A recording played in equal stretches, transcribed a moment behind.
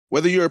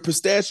Whether you're a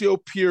pistachio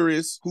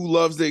purist who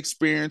loves the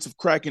experience of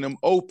cracking them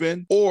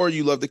open, or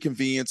you love the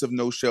convenience of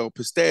no-shell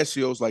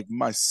pistachios like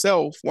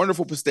myself,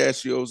 Wonderful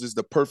Pistachios is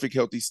the perfect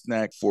healthy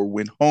snack for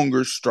when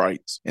hunger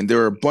strikes. And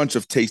there are a bunch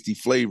of tasty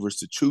flavors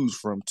to choose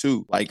from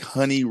too, like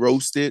honey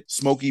roasted,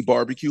 smoky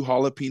barbecue,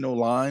 jalapeno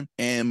lime,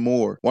 and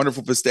more.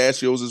 Wonderful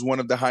Pistachios is one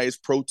of the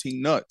highest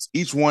protein nuts.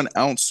 Each 1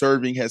 ounce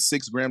serving has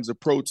 6 grams of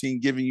protein,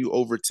 giving you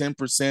over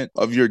 10%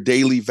 of your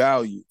daily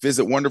value.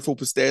 Visit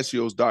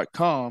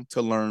wonderfulpistachios.com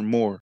to learn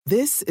more.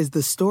 This is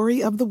the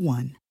story of the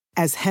one.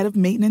 As head of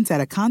maintenance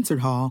at a concert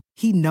hall,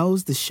 he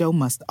knows the show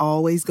must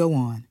always go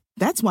on.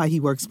 That's why he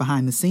works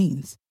behind the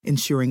scenes,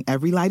 ensuring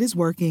every light is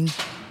working,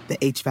 the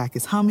HVAC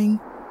is humming,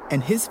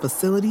 and his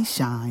facility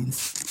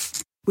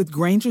shines. With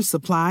Grainger's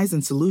supplies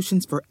and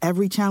solutions for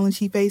every challenge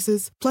he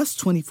faces, plus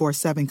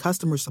 24/7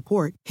 customer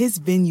support, his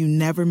venue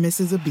never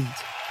misses a beat.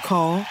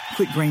 Call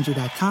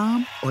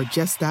quickgrainger.com or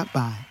just stop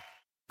by.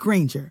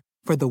 Grainger,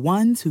 for the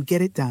ones who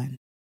get it done.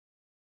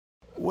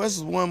 What's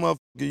one motherfucker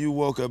you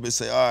woke up and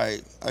say, all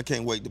right, I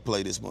can't wait to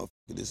play this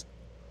motherfucker?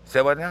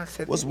 Say what now?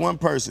 What's one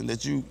person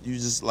that you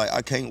just like,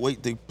 I can't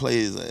wait to play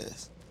his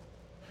ass?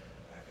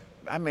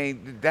 I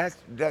mean, that's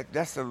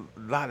a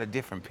lot of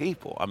different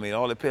people. I mean, it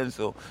all depends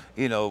on,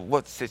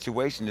 what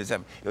situation is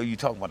that. Are you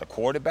talking about a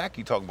quarterback?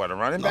 You talking about a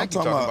running back?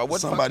 I'm talking about what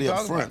somebody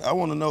up front. About? I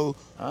want to know,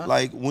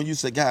 like, when you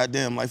say,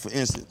 goddamn, like, for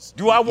instance.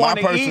 Do I want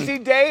an easy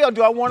day or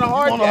do I want a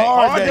hard day?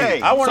 Hard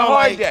day. I want a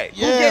hard day.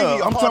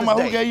 Yeah, I'm talking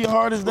about who gave you the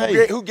hardest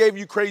day. Who gave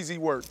you crazy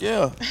work?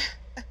 Yeah.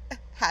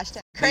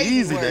 Hashtag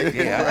crazy work.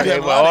 Yeah, okay,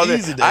 well,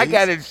 easy days.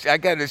 I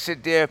gotta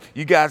sit there.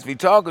 You guys be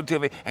talking to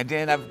me, and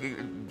then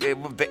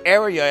the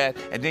area,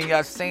 and then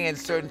y'all saying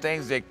certain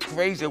things that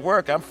crazy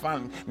work. I'm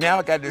fine. Now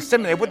I got to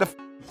disseminate what the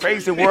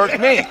crazy work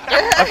mean.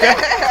 Okay.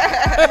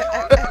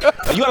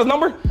 You got his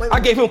number? I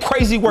gave him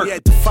crazy work. We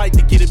had to fight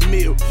to get a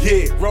meal.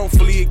 Yeah,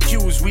 wrongfully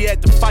accused. We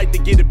had to fight to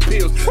get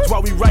appeals. That's why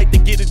we right to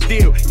get a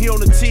deal. He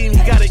on the team, he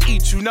gotta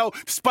eat,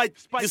 despite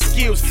the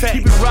skills.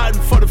 Keep it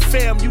riding for the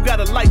fam. You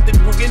gotta light the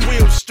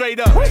wheels straight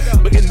up.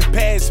 But in the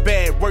past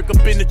bad, work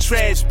up in the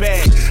trash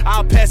bag.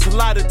 I'll pass a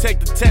lot to take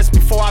the test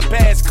before I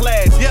pass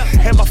class. Yeah,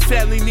 and my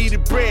family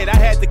needed bread. I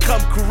had to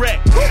come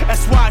correct.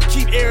 That's why I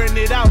keep airing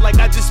it out like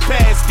I just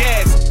passed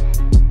gas.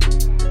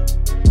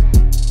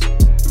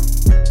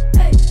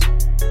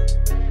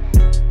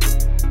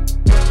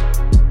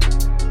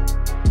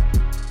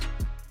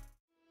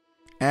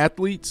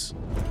 Athletes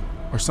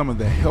are some of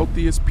the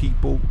healthiest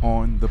people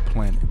on the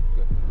planet.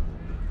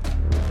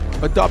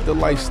 Adopt a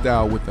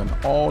lifestyle with an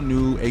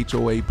all-new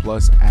HOA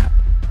Plus app.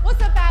 What's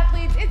up,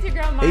 athletes? It's your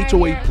girl Maya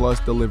HOA here. Plus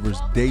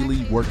delivers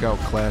daily workout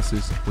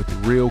classes with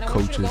real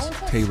coaches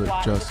tailored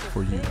just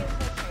for you.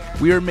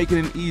 We are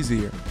making it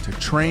easier to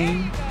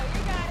train,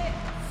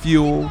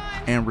 fuel,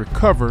 and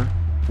recover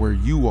where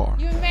you are.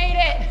 You made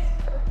it.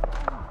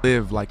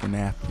 Live like an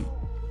athlete.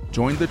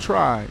 Join the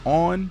tribe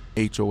on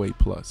HOA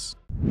Plus.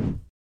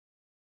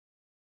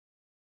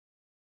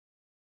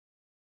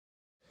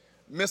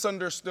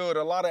 Misunderstood.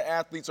 A lot of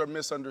athletes are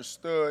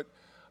misunderstood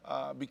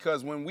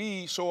because when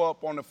we show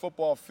up on the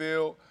football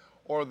field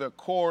or the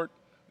court,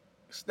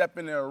 step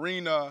in the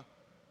arena,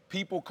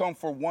 people come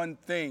for one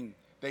thing.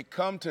 They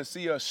come to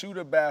see us shoot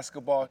a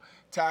basketball,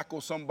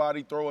 tackle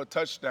somebody, throw a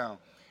touchdown.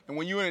 And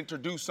when you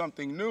introduce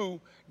something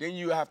new, then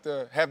you have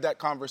to have that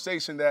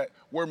conversation that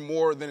we're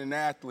more than an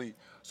athlete.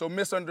 So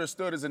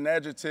misunderstood is an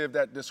adjective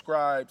that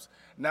describes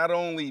not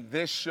only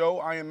this show,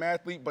 I Am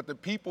Athlete, but the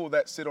people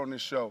that sit on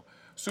this show.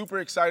 Super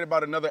excited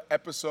about another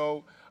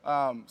episode.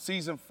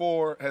 Season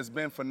 4 has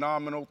been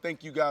phenomenal.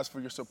 Thank you guys for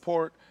your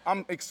support.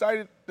 I'm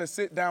excited to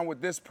sit down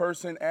with this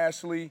person,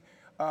 Ashley.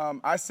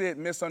 I said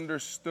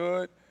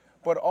misunderstood,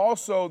 but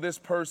also this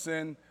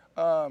person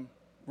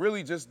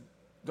really just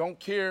don't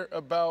care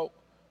about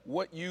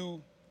what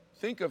you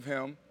think of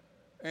him.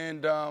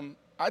 And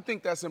I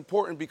think that's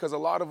important because a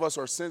lot of us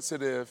are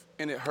sensitive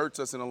and it hurts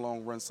us in the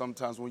long run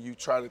sometimes when you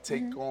try to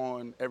take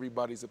on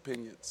everybody's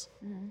opinions.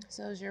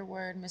 So is your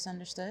word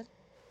misunderstood?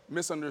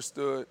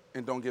 Misunderstood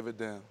and don't give a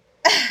damn.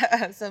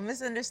 So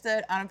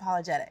misunderstood,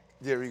 unapologetic.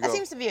 There you go. That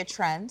seems to be a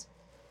trend.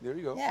 There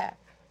you go. Yeah.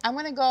 I'm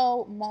gonna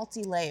go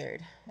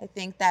multi-layered. I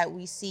think that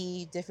we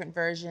see different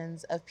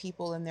versions of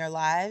people in their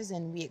lives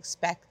and we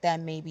expect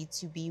them maybe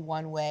to be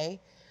one way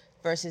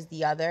versus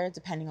the other,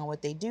 depending on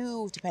what they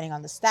do, depending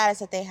on the status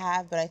that they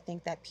have. But I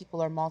think that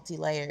people are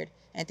multi-layered,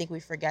 and I think we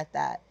forget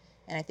that.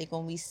 And I think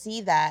when we see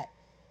that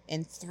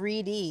in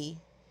 3D,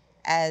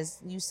 as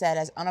you said,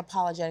 as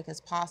unapologetic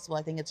as possible,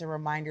 I think it's a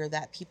reminder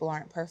that people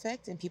aren't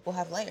perfect and people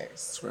have layers.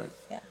 That's right.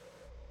 Yeah.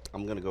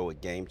 I'm going to go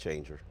with game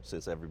changer,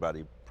 since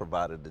everybody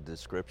provided the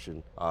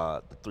description.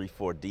 The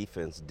 3-4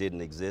 defense didn't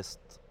exist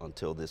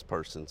until this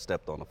person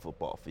stepped on a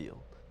football field.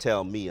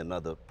 Tell me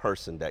another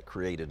person that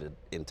created an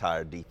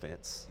entire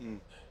defense.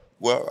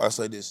 Well, I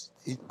say this.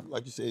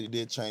 Like you said, he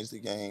did change the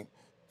game.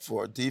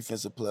 For a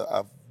defensive player,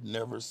 I've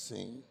never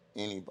seen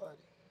anybody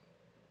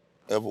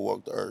ever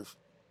walk the earth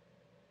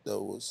that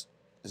was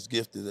as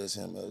gifted as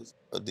him as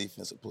a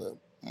defensive player.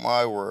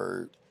 My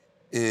word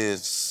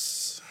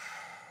is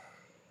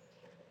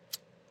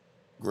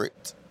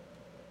Grit.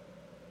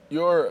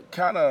 You're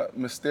kind of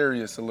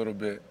mysterious a little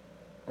bit,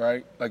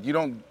 right? Like you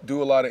don't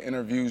do a lot of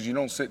interviews. You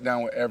don't sit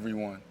down with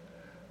everyone,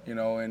 you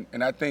know.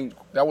 And I think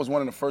that was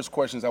one of the first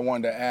questions I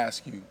wanted to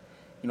ask you.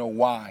 You know,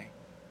 why?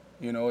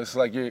 You know, it's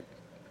like you're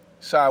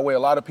shy away. A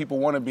lot of people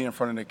want to be in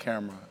front of the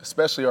camera,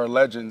 especially our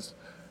legends.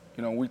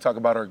 You know, we talk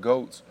about our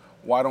GOATs.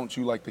 Why don't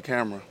you like the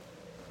camera?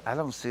 I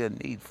don't see a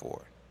need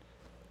for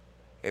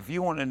it. If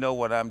you want to know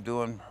what I'm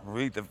doing,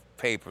 read the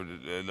paper,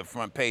 the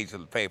front page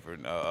of the paper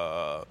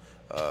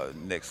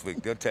next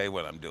week. They'll tell you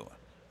what I'm doing.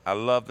 I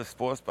love the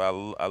sports, but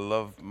I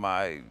love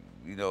my,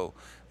 you know,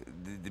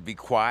 to be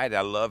quiet.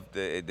 I love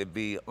to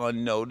be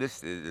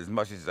unnoticed as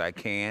much as I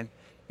can.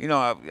 You know,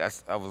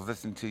 I was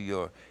listening to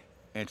your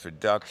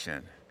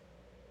introduction.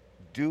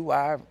 Do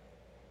I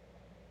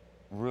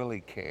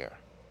really care?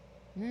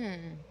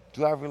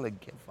 Do I really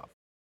give a fuck?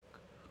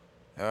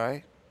 All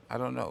right? I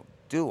don't know.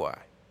 Do I?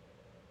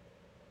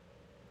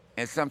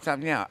 And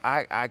sometimes, yeah,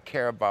 I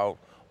care about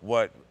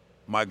what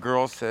my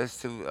girl says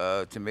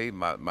to me,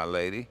 my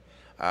lady.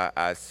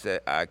 I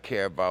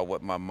care about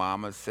what my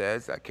mama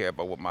says. I care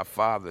about what my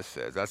father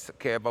says. I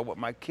care about what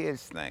my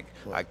kids think.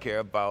 Right. I care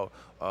about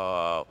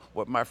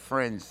what my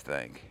friends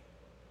think.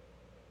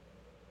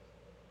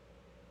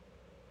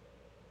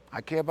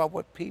 I care about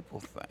what people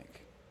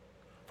think.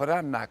 But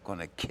I'm not going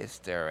to kiss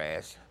their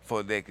ass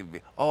for they could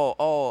be,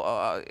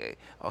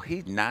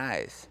 he's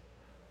nice.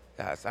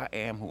 Guys, I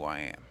am who I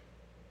am.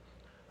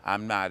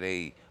 I'm not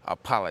a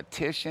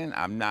politician.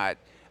 I'm not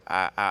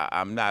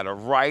a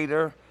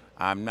writer.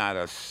 I'm not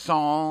a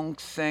song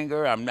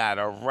singer. I'm not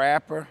a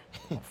rapper.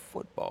 I'm a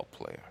football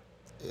player.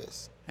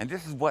 Yes. And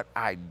this is what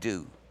I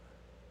do.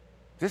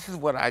 This is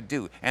what I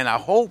do. And I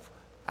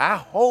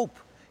hope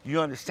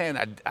you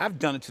understand I've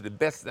done it to the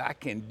best that I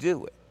can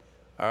do it.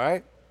 All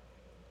right?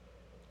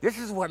 This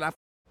is what I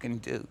can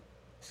do.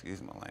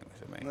 Excuse my language.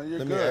 I mean, no, you're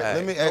let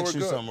good. Me ask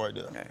you something right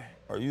there. Okay.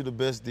 Are you the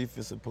best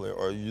defensive player,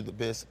 or are you the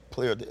best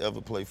player to ever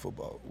play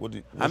football?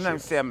 I'm not going to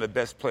say I'm the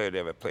best player to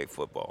ever play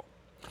football.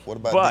 What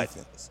about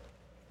defense?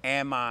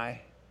 Am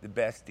I the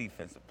best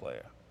defensive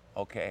player?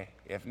 Okay.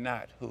 If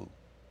not, who?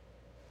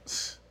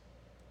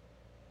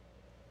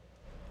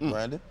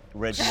 Brandon?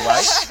 Reggie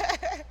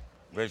White?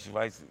 Reggie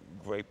White's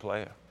a great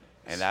player.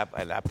 And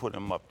I put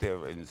him up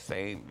there in the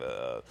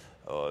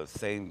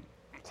same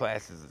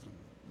classes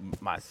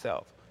as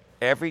myself.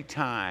 Every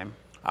time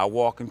I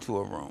walk into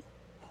a room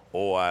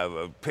or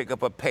I pick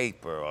up a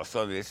paper or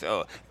something, it's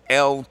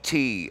LT,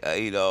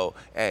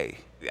 hey,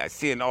 I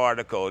see an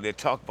article, they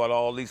talk about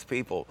all these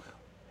people.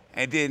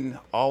 And then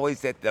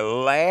always at the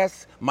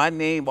last, my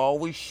name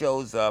always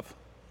shows up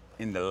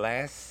in the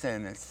last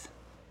sentence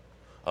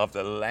of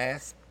the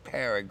last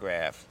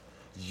paragraph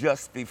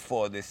just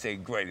before they say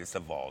greatest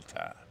of all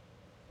time.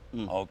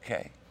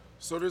 Okay.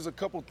 So there's a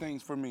couple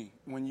things for me.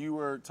 When you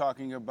were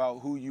talking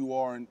about who you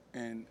are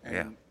and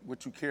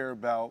what you care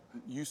about,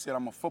 you said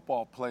I'm a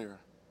football player.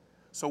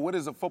 So what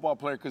is a football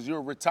player? Because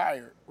you're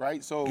retired,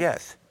 right? So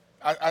yes.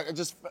 I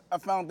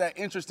found that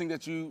interesting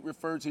that you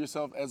referred to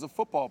yourself as a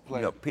football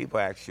player. You know, people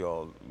ask me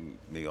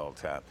all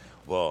the time,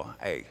 well,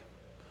 hey,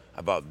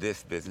 about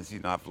this business,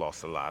 I've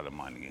lost a lot of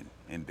money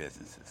in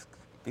businesses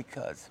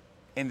because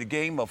in the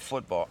game of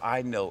football,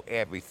 I know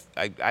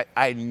everything.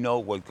 I know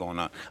what's going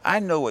on. I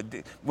know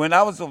when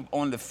I was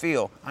on the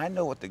field, I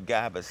know what the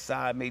guy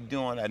beside me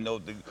doing. I know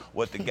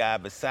what the guy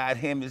beside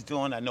him is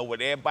doing. I know what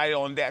everybody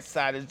on that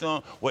side is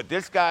doing. What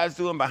this guy's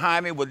doing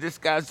behind me. What this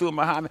guy's doing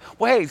behind me.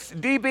 Well, hey,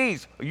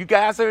 DBs, you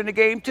guys are in the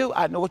game too.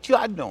 I know what you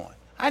are doing.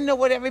 I know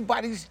what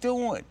everybody's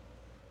doing.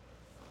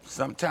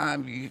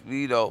 Sometimes,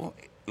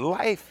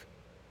 life,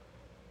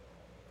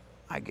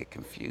 I get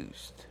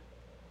confused.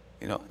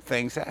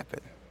 Things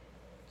happen.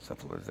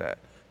 Simple as that.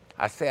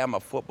 I say I'm a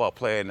football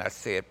player, and I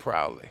say it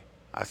proudly.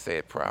 I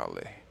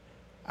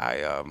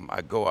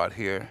go out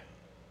here.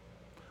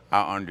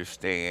 I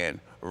understand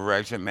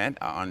regiment.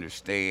 I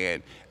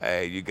understand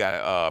you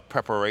got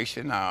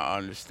preparation. I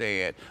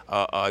understand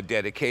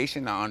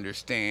dedication. I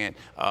understand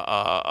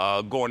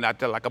going out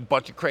there like a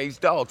bunch of crazy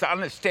dogs. I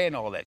understand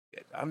all that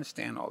shit. I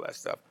understand all that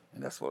stuff,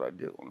 and that's what I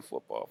do on the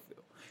football field.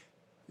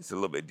 It's a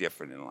little bit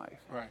different in life.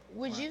 Right.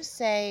 Would you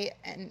say,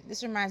 and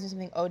this reminds me of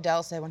something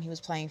Odell said when he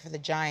was playing for the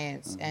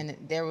Giants, and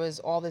there was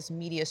all this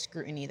media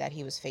scrutiny that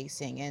he was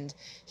facing, and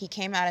he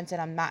came out and said,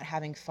 I'm not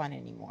having fun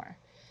anymore.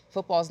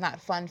 Football's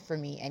not fun for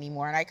me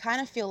anymore. And I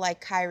kind of feel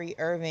like Kyrie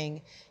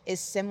Irving is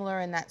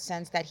similar in that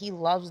sense that he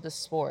loves the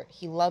sport.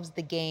 He loves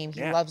the game.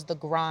 He loves the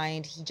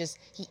grind. He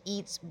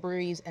eats,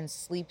 breathes, and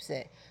sleeps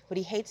it. But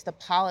he hates the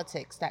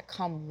politics that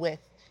come with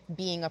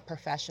being a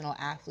professional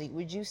athlete.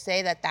 Would you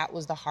say that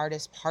was the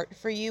hardest part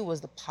for you? Was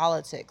the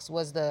politics?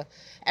 Was the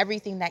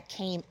everything that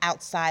came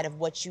outside of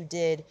what you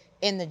did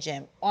in the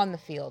gym, on the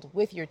field,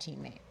 with your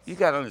teammates? You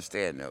got to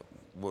understand,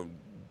 though,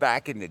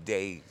 back in the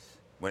days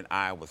when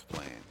I was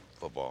playing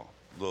football,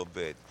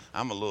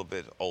 I'm a little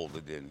bit older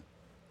than...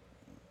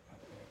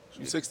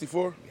 You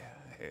 64?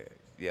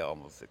 Yeah,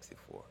 almost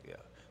 64,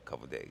 a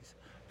couple days.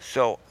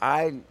 So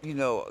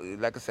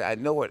like I said, I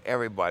know what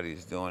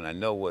everybody's doing. I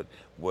know what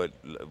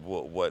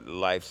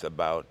life's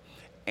about,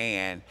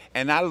 and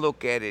I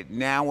look at it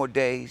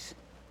nowadays,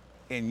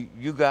 in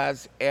you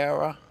guys'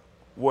 era.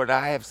 Would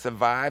I have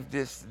survived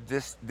this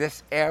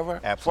era?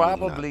 Absolutely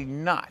Probably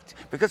not.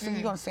 Because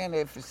you're gonna say that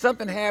if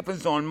something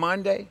happens on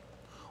Monday,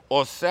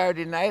 or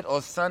Saturday night,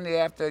 or Sunday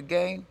after a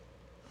game,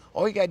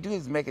 all you gotta do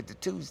is make it to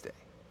Tuesday.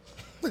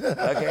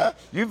 Okay,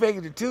 you make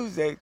it to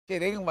Tuesday,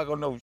 shit, ain't nobody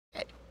gonna know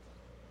shit.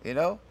 You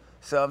know.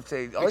 So I'm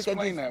saying,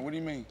 explain that. What do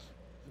you mean?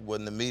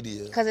 When the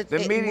media, Because the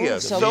media,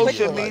 moves so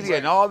social quickly. media,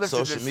 and all this.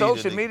 Social The media,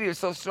 social media is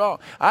so strong.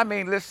 I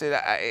mean, listen,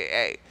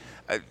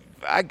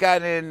 I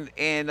got in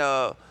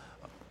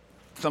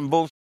some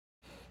bullshit,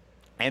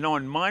 and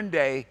on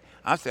Monday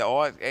I said,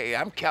 hey,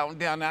 I'm counting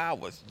down the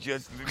hours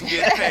just to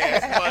get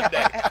past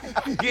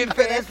Monday. Get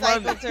past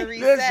Monday. To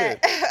reset.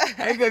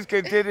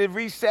 Listen, did it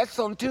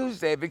resets on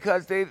Tuesday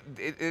because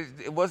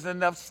it wasn't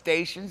enough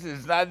stations.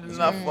 There's not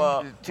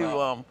enough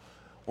to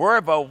worry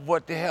about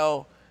what the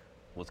hell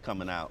was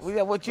coming out.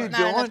 Yeah, what you Not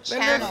doing? enough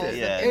channels.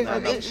 Yeah, not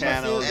enough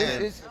channels.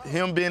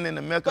 him being in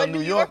the Mecca But of New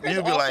New York, Yorkers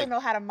you'd be also like, know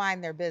how to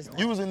mind their business.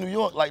 you was in New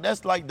York, like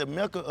that's like the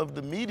Mecca of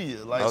the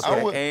media. Like Okay.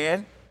 I would,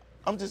 And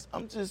I would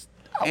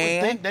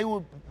think they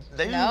would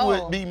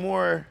be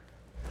more.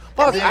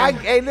 plus,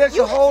 hey,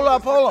 listen, hold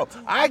up.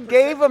 I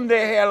gave them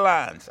their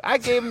headlines.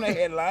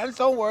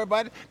 Don't worry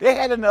about it. They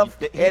had enough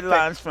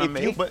headlines from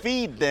me. If you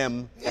feed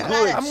them Yeah.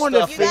 good I'm gonna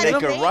stuff feed that they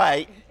them. can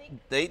write,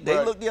 they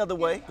look the other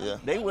way. Yeah.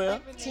 They will.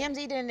 TMZ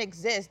didn't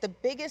exist. The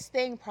biggest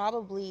thing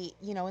probably,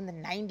 in the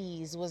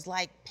 90s was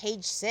like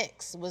Page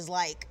 6 was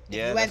like,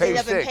 Yeah, you that's ended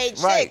up in Page Page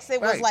 6, right, 6. It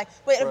was right. like,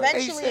 but Right.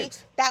 eventually Page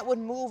 6. that would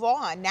move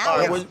on. Now All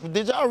right, it's-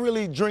 did y'all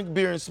really drink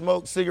beer and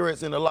smoke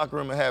cigarettes in the locker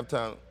room at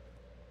halftime?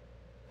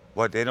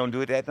 What, they don't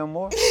do that no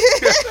more?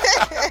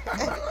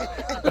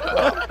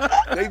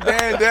 They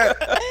banned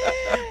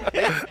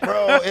that.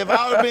 Bro, if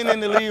I would have been in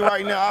the league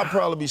right now, I'd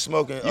probably be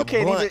smoking a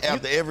can't blunt even-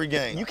 after every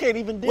game. You can't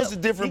even dip. What's the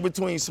difference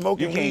between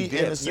smoking You can't weed dip.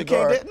 and a You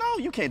cigar? can't dip. No,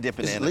 you can't dip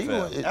in It's the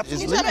legal. NFL. It's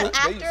Absolutely. You're talking legal.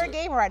 after a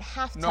game or at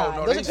halftime?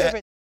 No, Those they are said-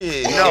 different.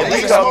 Yeah, No, they we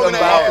smoking talking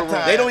at about-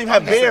 halftime. They don't even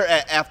have beer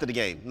after the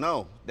game.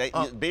 No,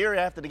 beer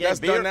after the game. That's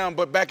beer. done now,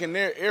 but back in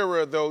their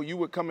era, though, you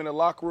would come in the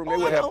locker room, they I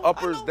would have know, I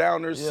uppers, know.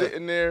 downers Yeah.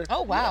 sitting there.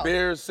 Oh, wow.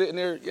 Bears sitting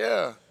there,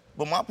 yeah.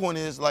 But my point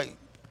is, like,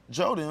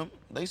 Joe them,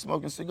 they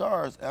smoking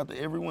cigars after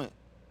every win.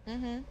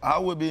 I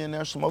would be in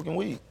there smoking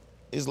weed.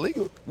 It's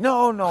legal.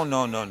 No. Oh,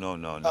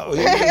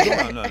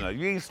 yeah. No.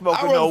 You ain't I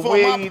smoking run no for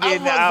weed my- in I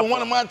the run for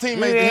one of my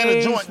teammates to hit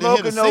a joint to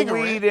hit a smoking no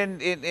cigarette. weed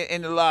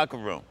in the locker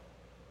room.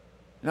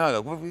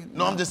 No.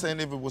 No, I'm just saying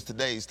if it was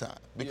today's time.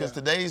 Because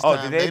today's Oh,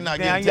 time, today, they're not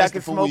now getting y'all tested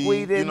can for smoke weed.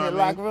 weed in you know the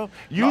what I locker mean? room?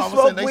 No, You I'm saying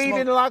smoke they weed smoke-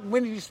 in the locker room?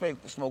 When did you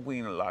smoke weed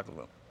in the locker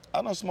room?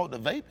 I don't smoke the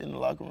vape in the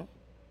locker room.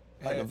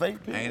 Like the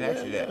vape pen. I ain't yeah,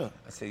 asked you that. yeah.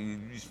 I said you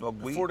smoke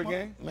weed? Before the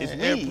game? Man, It's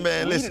every- weed.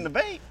 man, Weed listen. in the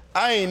vape.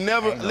 I ain't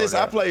never, I know listen,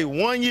 I that. played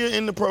 1 year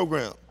in the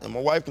program, and my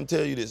wife can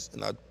tell you this,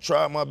 and I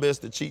tried my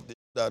best to cheat the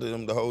shit out of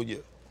them the whole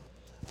year.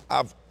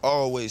 I've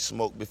always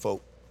smoked before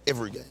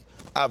every game.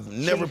 I've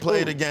never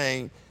played a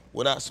game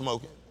without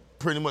smoking,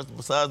 pretty much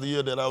besides the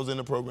year that I was in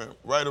the program,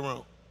 right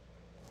around.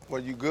 Were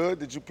you good?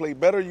 Did you play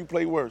better or you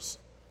play worse?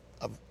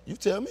 You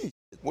tell me.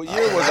 What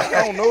year was it?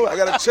 I don't know. I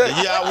got to check.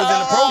 The year I was in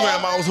the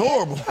program, I was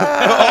horrible.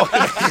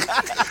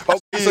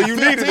 Okay, so you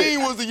needed 15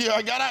 it. was the year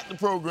I got out the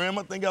program.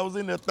 I think I was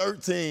in there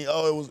 13.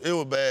 Oh, it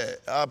was bad.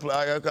 I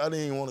didn't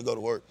even want to go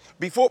to work.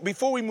 Before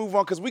we move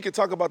on, because we could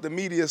talk about the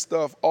media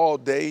stuff all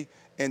day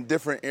in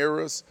different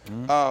eras,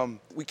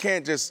 we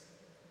can't just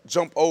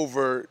jump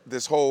over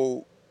this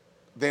whole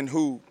then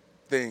who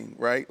thing,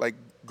 right? Like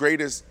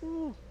greatest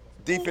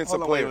defensive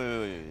Hold on, player.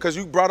 wait. Because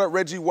you brought up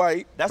Reggie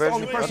White. That's the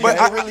only person But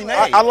you can really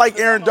name. I like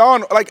Aaron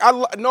Donald.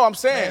 No, I'm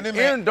saying Man,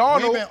 Aaron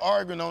Donald. We've been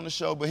arguing on the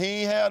show, but he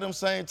ain't had them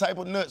same type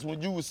of nuts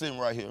when you was sitting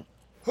right here.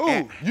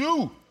 Who?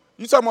 You.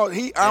 You talking about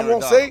he? I Aaron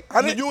won't Donald. say.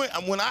 I didn't. You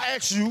ain't, when I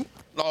asked you,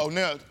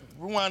 now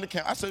rewind the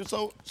camera. I said,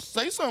 so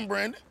say something,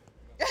 Brandon.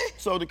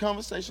 So the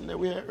conversation that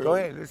we had earlier. Go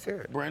ahead, let's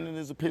hear it. Brandon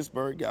is a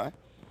Pittsburgh guy,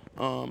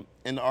 and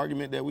the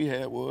argument that we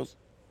had was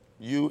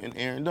you and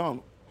Aaron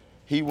Donald.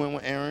 He went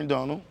with Aaron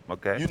Donald.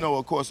 Okay. You know,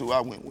 of course, who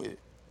I went with.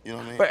 You know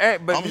what I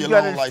mean? But I'm you your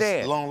gotta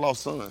understand. long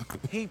lost son.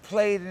 He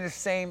played in the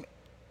same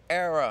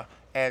era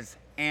as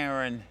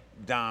Aaron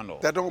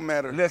Donald. That don't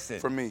matter. Listen.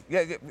 for me.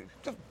 Yeah.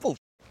 Fool,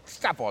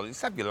 stop all this.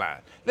 Stop your line.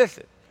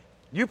 Listen.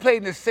 You played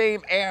in the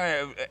same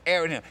era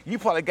him. You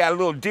probably got a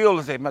little deal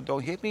to say, man,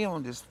 don't hit me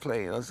on this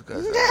play. That's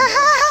 'cause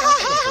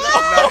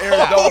Not Aaron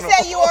He Donald.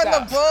 said you on the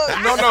book.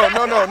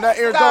 No, not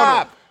Aaron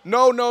Stop.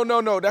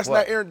 Donald. No. That's What?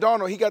 not Aaron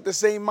Donald. He got the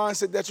same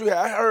mindset that you had.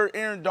 I heard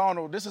Aaron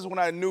Donald. This is when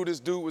I knew this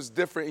dude was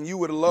different, and you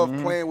would have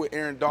loved playing with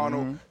Aaron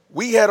Donald.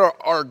 We had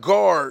our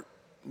guard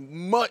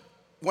mutt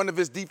one of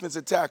his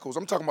defensive tackles.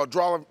 I'm talking about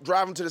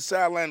driving to the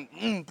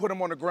sideline, put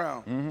him on the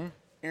ground.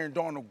 Aaron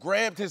Donald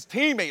grabbed his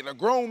teammate, a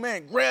grown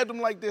man, grabbed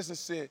him like this and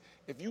said,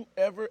 if you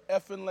ever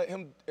effing let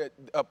him,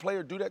 a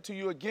player do that to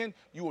you again,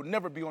 you will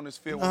never be on this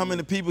field. You know how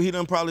many people he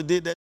done probably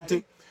did that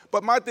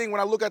But my thing, when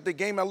I look at the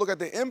game, I look at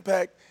the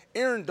impact.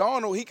 Aaron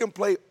Donald, he can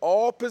play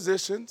all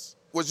positions.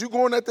 Was you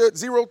going at the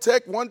 0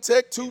 tech, 1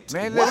 tech, 2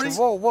 tech? Man,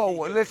 listen,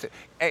 whoa, listen.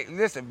 Hey,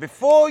 listen,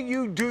 before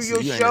you do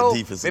your show,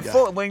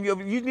 when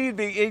you need to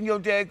be in your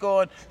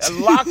daggone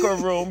locker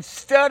room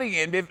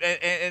studying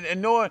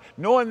and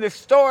knowing the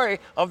story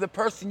of the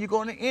person you're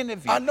going to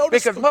interview. I know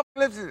because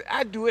listen,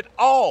 I do it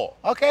all,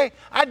 okay?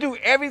 I do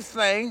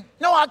everything.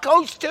 No, I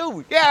coach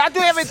too. Yeah, I do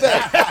everything.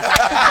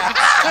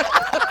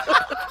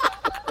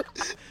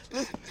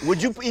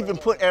 Would you even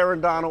put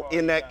Aaron Donald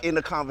in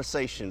the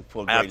conversation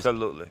for greatest?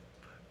 Absolutely.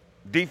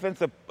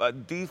 Defensive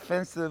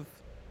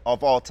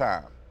of all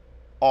time.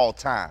 Of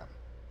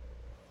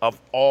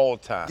all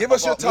time. Give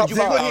us your top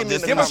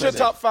 5. Give us your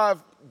top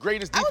 5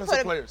 greatest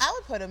defensive players. I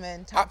would put him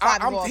in top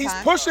 5 of all time.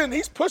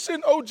 He's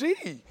pushing OG.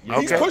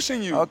 He's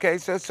pushing you. Okay,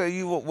 so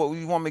you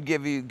want me to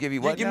give you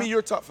what? Give me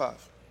your top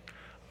 5.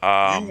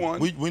 You won.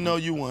 We know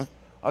you won.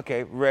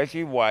 Okay,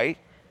 Reggie White.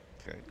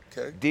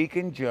 Okay.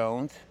 Deacon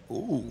Jones.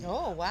 Ooh.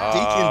 Oh wow.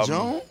 Deacon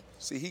Jones.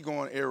 See, he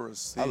going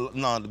errors.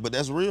 No, but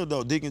that's real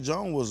though. Deacon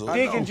Jones was a.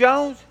 Deacon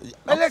Jones.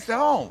 Man, listen,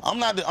 home. I'm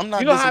not. You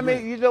know how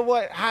many? You know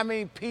what? How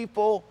many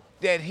people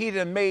that he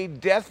done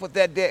made death with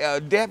that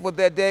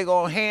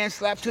daggone hand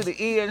slap to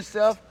the ear and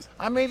stuff?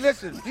 I mean,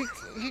 listen.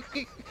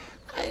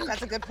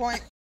 That's a good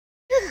point.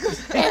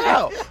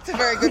 Hell. It's a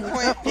very good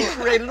point. He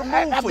created a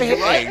move for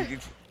you, right?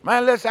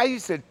 Man, listen, I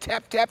used to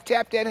tap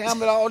that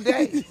helmet all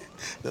day.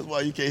 That's why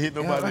you can't hit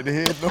nobody in the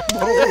head no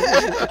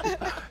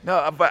more.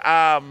 No, but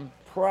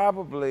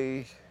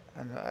probably,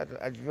 I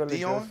really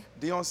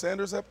Deion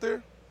Sanders up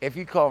there? If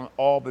you call him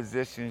all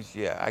positions,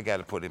 yeah, I got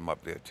to put him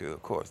up there too.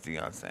 Of course,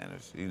 Deion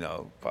Sanders,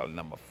 probably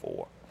number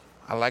 4.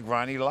 I like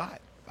Ronnie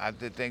Lott. I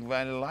think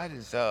Ronnie Lott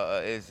is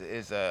a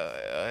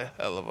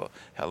hell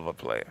of a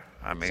player.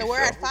 I mean, so we're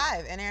at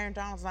 5, and Aaron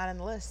Donald's not in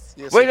the list.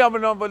 Yes, wait, no,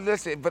 but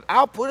listen, but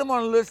I'll put him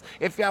on the list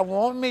if y'all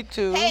want me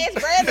to. Hey, it's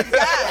Brandon's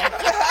guy.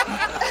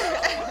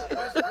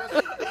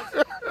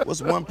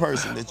 What's one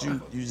person that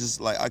you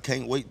just like? I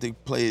can't wait to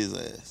play his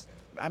ass.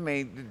 I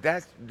mean,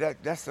 that's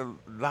a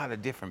lot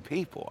of different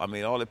people. I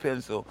mean, all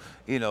depends on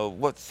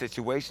what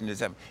situation is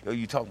that. Are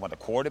you talking about a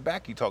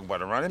quarterback? You talking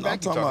about a running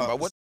back? I'm you talking about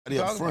what?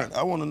 Up front.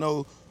 I want to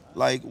know.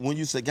 Like when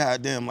you say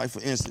goddamn, like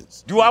for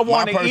instance. Do I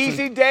want an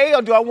easy day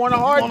or do I want a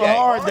hard day? I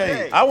want a hard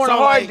day. I want a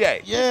hard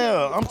day.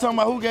 Yeah, I'm talking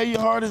about who gave you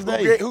the hardest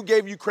day. Who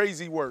gave you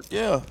crazy work?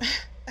 Yeah.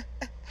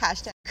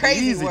 Hashtag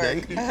crazy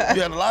work. You had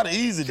a lot of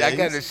easy days. I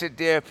got to sit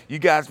there. You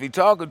guys be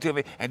talking to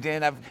me, and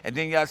then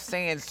y'all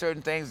saying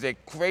certain things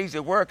that crazy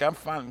work. I'm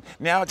fine.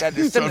 Now I got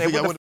to disseminate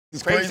what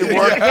the crazy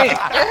work means.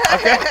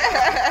 Okay.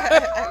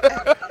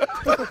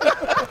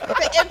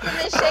 The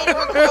infamous Shady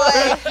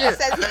McCoy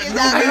says he is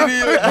out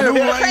crazy work.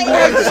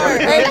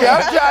 Hey,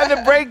 I'm trying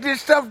to break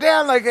this stuff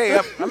down. Like, hey,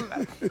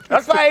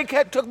 that's why I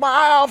ain't took my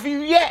eye off you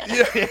yet.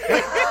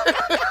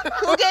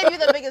 Who gave you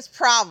the biggest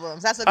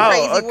problems? That's what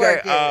crazy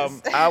work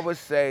is. I would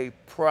say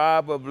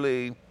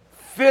probably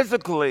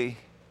physically,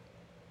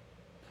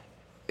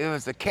 it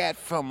was a cat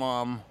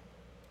from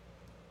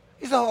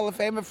he's a Hall of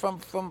Famer from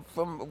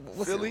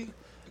Philly?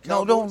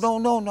 No,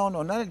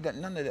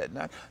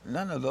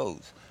 none of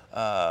those.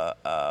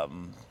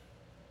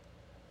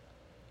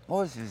 What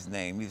was his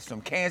name? He's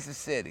from Kansas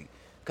City.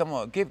 Come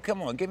on, give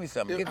me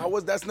something.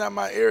 That's not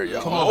my area.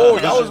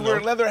 Y'all was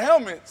wearing leather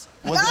helmets.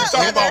 We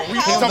talking about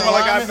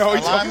like I know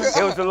each other.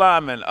 It was a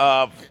lineman.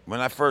 When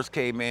I first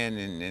came in,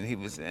 and he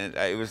was, and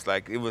it was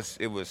like it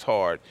was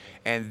hard.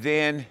 And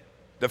then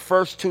the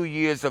first 2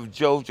 years of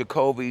Joe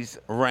Jacoby's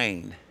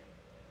reign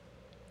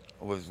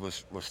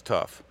was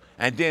tough.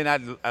 And then I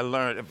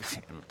learned. Let me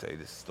tell you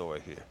this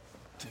story here.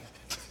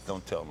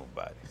 Don't tell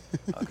nobody.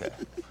 Okay.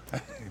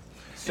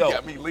 So you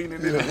got me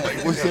leaning in.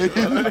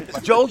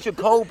 Like, Joe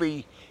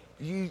Jacoby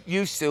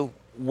used to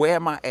wear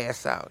my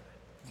ass out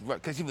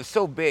because he was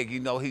so big.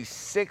 He's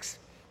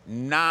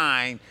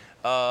 6'9",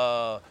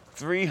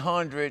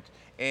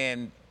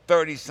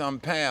 330-some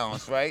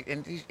pounds, right?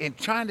 And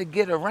trying to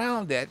get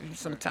around that,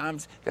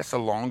 sometimes that's a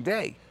long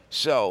day.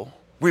 So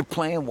we're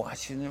playing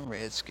Washington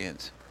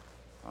Redskins,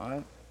 all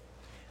right?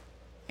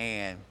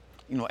 And,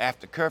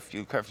 after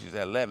curfew's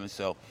at 11,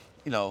 so,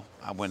 I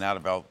went out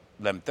about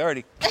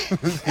 11:30,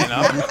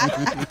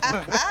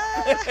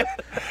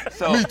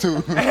 So, me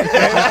too.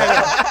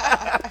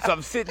 So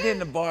I'm sitting in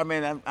the bar,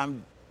 man,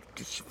 I'm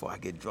just before I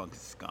get drunk as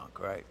a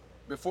skunk, right?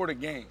 Before the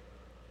game.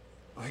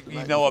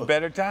 You know a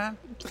better time?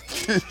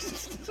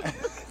 As a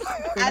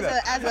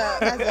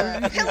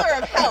pillar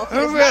of health,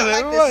 it's not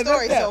like this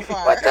story so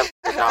far.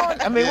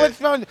 I mean, what's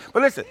wrong?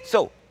 But listen,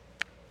 so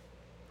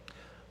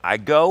I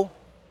go.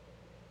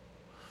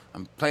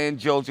 I'm playing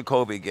Joe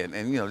Jacoby again,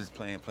 and just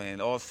playing.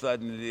 All of a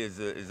sudden, it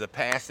is a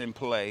passing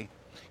play.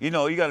 You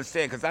got to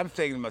understand, because I'm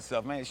thinking to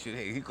myself, man,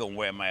 he's gonna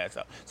wear my ass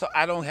out. So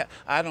I don't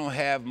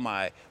have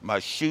my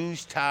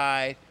shoes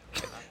tied,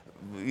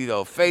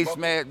 face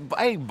mask.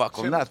 I ain't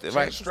buckled nothing,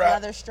 right?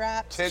 Leather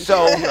straps.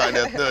 So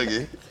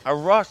I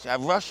rush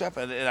up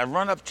and I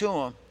run up to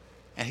him,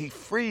 and he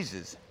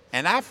freezes,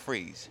 and I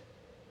freeze.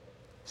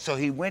 So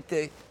he went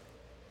to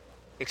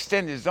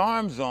extended his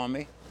arms on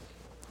me,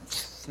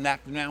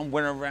 snapped him down,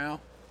 went around,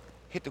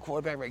 hit the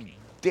quarterback right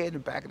dead in the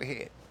back of the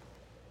head.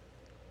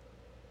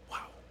 Wow.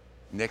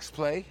 Next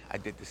play, I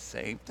did the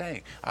same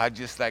thing. I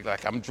just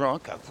like I'm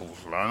drunk, I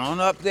run on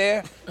up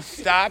there,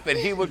 stop, and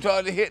he would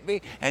try to hit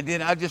me, and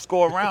then I just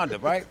go around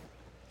him, right?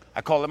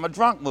 I call it my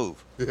drunk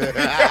move.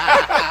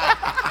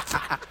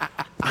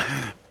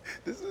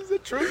 This is a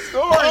true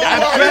story.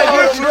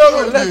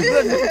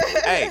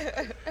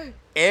 Hey,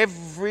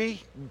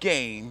 every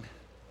game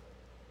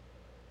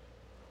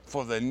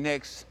for the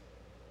next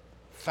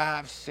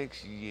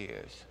 5-6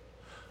 years,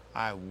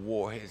 I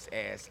wore his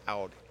ass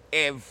out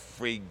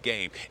every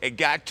game. It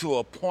got to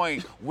a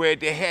point where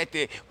they had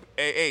to,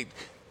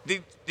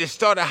 they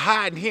started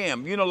hiding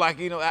him. You know, like,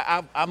 you know,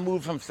 I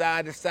moved from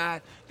side to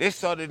side. They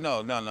started,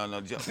 no,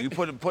 Joe. You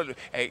put it,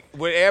 hey,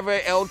 wherever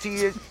LT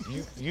is,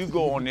 you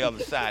go on the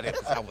other side.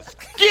 Because I was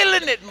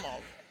killing it, Mom.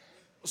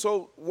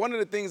 So one of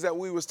the things that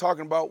we was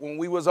talking about when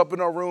we was up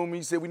in our room,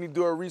 he said we need to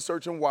do our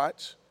research and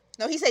watch.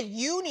 No, he said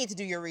you need to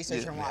do your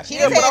research and watch. He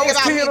Yeah, didn't but say I was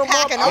anything teeing about him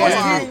up. packing I was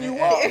on. teeing you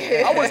up.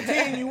 I was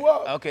teeing you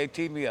up. Okay,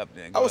 tee me up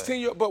then. I was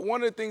teeing you up. But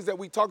one of the things that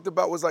we talked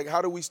about was like,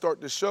 how do we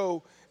start the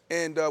show?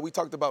 And we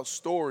talked about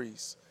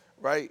stories,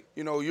 right?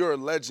 You know, you're a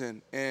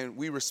legend, and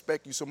we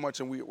respect you so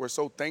much, and we're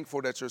so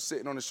thankful that you're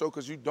sitting on the show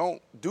because you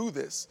don't do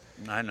this.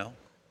 I know.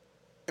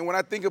 And when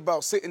I think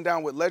about sitting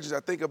down with legends, I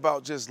think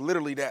about just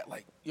literally that,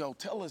 like, yo,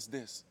 tell us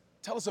this.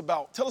 Tell us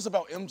about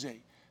MJ.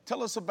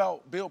 Tell us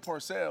about Bill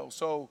Parcells.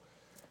 So,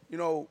 you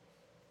know,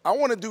 I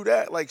want to do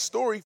that, like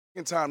story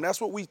time. That's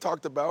what we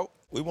talked about.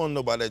 We want to know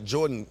about that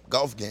Jordan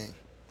golf game.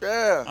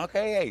 Yeah.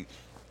 Okay, hey,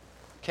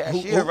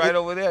 cashier right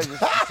over there.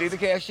 Just see the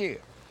cashier.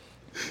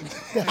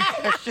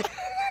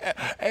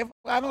 Hey,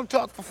 I don't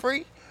talk for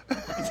free.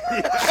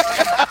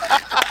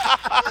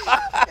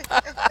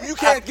 You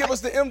can't give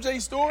us the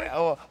MJ story?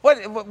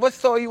 What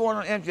story you want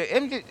on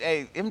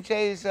MJ?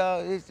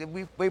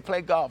 MJ's we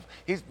play golf.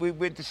 We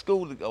went to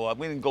school. We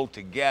didn't go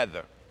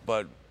together,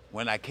 but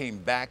when I came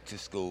back to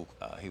school,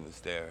 he was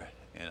there,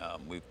 and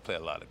we play a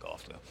lot of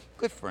golf together.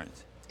 Good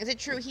friends. Is it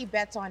true he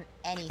bets on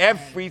anything?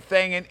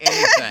 Everything and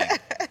anything.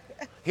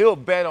 He'll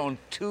bet on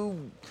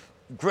 2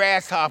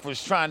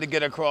 grasshoppers trying to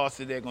get across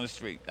the daggone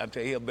street. I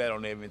tell you, he'll bet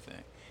on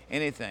everything,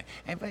 anything.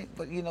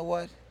 But you know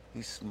what?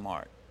 He's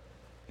smart.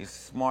 He's a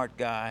smart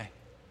guy.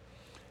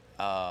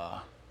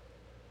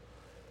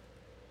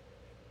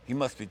 He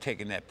must be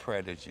taking that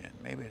Predigen.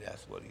 Maybe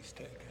that's what he's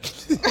taking.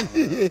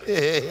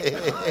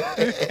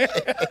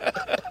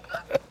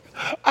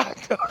 I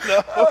don't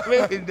know.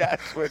 Maybe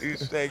that's what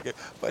he's taking.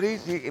 But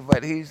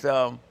he's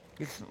a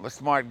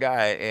smart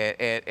guy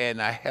and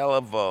a hell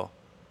of a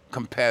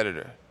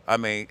competitor. I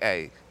mean,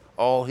 hey,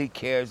 all he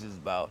cares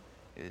about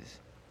is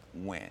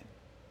win.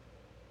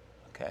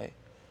 Okay?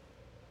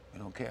 We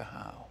don't care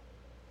how.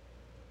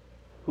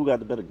 Who got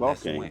the better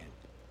golf game? Win.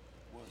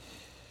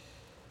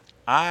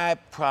 I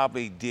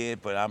probably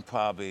did, but I'm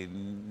probably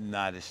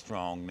not as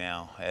strong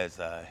now as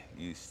I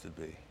used to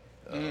be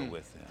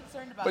with him.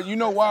 But you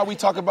know why we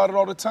talk about it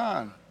all the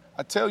time?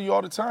 I tell you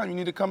all the time, you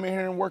need to come in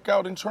here and work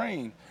out and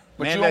train.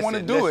 But Man, you don't want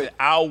to do it.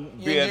 I'll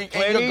be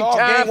plenty golf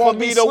time game for won't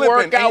me be to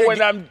work slipping, out and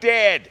when I'm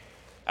dead.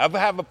 I'll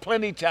have a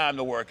plenty time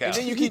to work out. And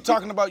then you keep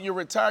talking about you're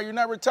retired. You're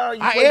not retired.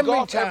 You I play am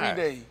golf retired.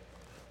 every day.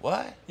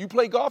 What? You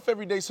play golf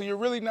every day, so you're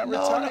really not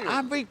retired. No,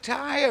 I'm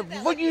retired.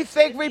 What do you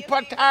think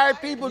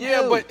retired people do?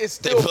 Yeah, but it's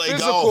still play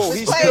physical. golf.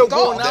 He's still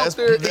going out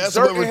there That's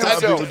what exerting retired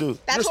himself. people do.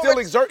 You're still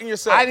exerting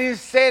yourself. I didn't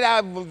say that I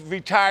was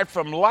retired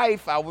from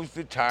life. I was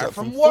retired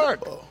from work.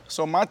 football.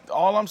 So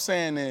all I'm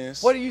saying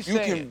is, What are you you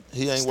saying? can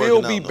He ain't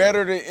still working be out no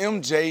better than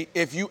MJ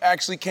if you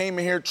actually came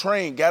in here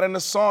trained, got in the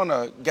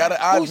sauna, got an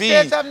Who IV.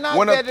 says I'm not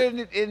went up better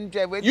than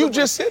MJ? You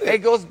just said it. It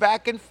goes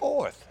back and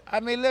forth. I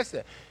mean,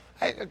 listen,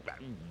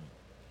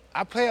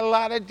 I play a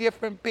lot of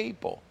different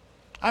people.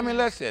 I mean,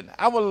 listen,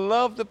 I would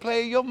love to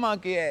play your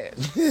monkey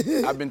ass.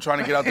 I've been trying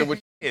to get out there with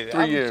 3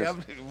 years.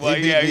 Well,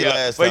 He beat me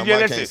last But time, yeah, I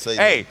listen, can't say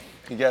hey,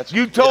 He got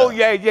you told,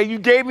 you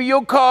gave me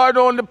your card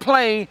on the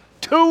plane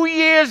 2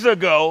 years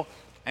ago,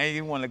 and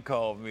you want to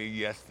call me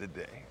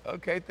yesterday.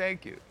 Okay,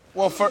 thank you.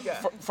 Well,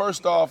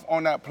 first off,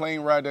 on that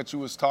plane ride that you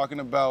was talking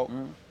about,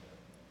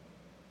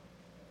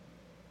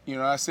 you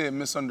know, I said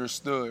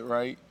misunderstood,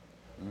 right?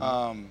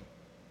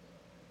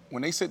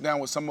 When they sit down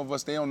with some of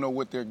us, they don't know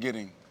what they're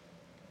getting,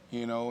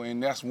 you know,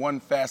 and that's one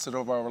facet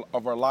of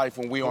our life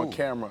when we on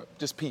camera,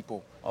 just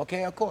people.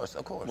 Okay, of course.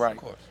 Right.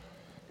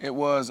 It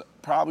was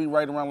probably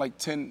right around like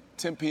 10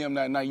 p.m.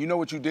 that night. You know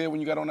what you did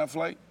when you got on that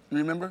flight? You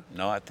remember?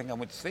 No, I think I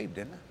went to sleep,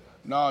 didn't I?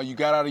 No, you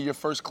got out of your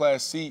first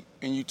class seat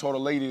and you told a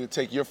lady to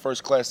take your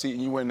first class seat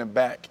and you went in the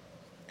back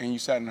and you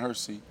sat in her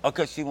seat. Oh,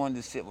 because she wanted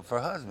to sit with her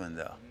husband,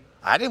 though.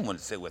 I didn't want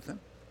to sit with him.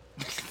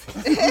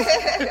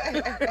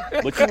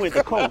 But you went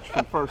to coach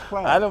from first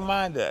class. I don't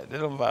mind that. That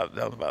don't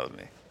bother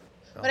me.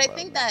 But I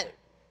think that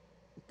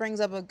brings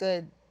up a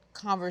good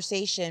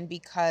conversation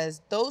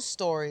because those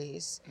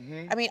stories,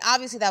 I mean,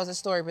 obviously that was a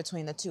story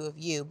between the two of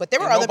you, but there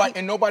were other people.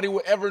 And nobody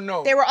would ever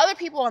know. There were other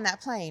people on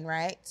that plane,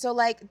 right? So,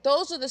 like,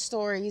 those are the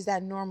stories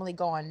that normally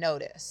go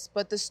unnoticed.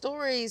 But the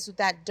stories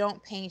that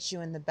don't paint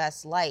you in the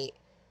best light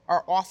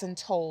are often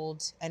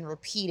told and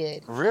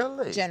repeated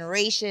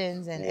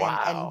generations and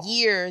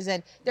years,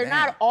 and they're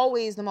not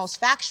always the most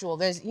factual.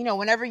 There's, you know,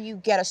 whenever you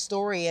get a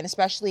story, and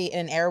especially in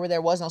an era where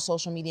there was no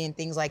social media and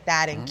things like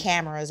that, and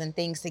cameras and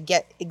things to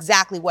get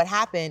exactly what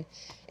happened,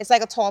 it's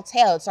like a tall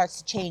tale. It starts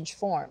to change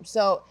form.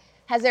 So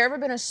has there ever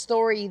been a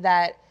story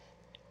that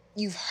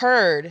you've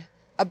heard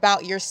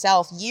about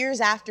yourself years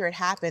after it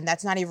happened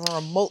that's not even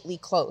remotely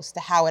close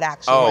to how it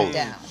actually went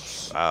down?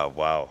 Oh,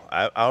 wow.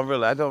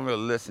 I don't really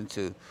listen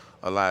to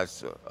a lot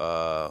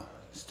of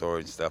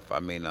stories and stuff. I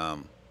mean,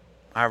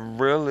 I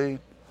really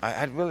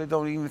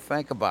don't even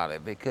think about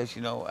it because,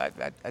 you know,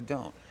 I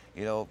don't.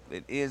 You know,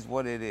 it is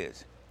what it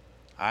is.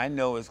 I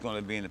know it's going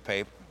to be in the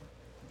paper.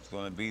 It's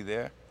going to be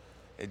there.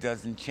 It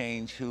doesn't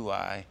change who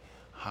I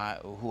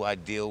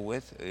deal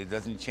with. It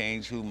doesn't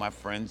change who my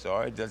friends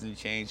are. It doesn't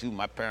change who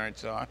my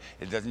parents are.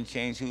 It doesn't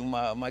change who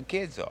my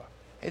kids are.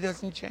 It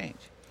doesn't change.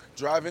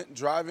 Driving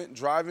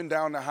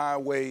down the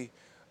highway,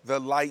 the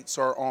lights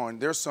are on.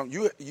 There's some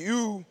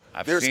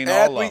I've there's seen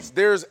athletes, all of them.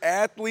 There's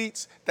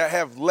athletes that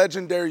have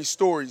legendary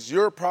stories.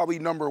 You're probably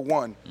number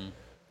one.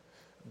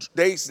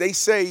 They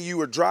say you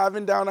were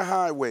driving down the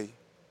highway.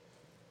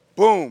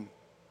 Boom.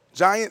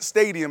 Giant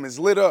Stadium is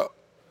lit up.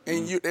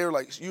 And you were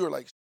like,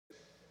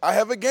 I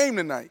have a game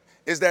tonight.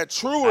 Is that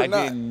true or not?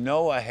 I didn't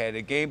know I had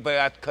a game,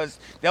 but because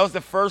that was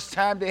the first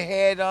time they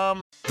had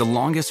The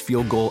longest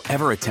field goal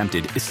ever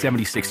attempted is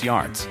 76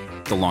 yards.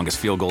 The longest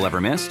field goal ever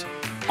missed?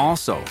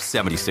 Also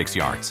 76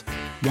 yards.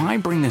 Why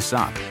bring this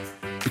up?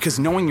 Because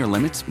knowing your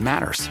limits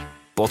matters,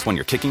 both when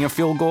you're kicking a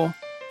field goal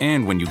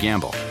and when you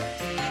gamble.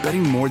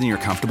 Betting more than you're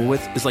comfortable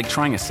with is like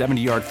trying a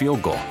 70-yard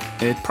field goal.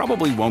 It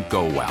probably won't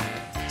go well.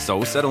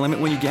 So set a limit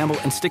when you gamble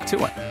and stick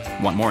to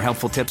it. Want more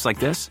helpful tips like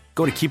this?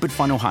 Go to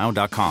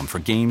keepitfunohio.com for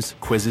games,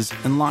 quizzes,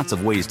 and lots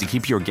of ways to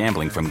keep your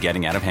gambling from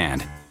getting out of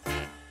hand.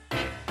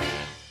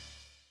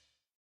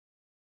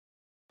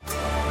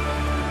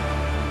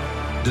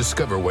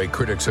 Discover why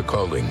critics are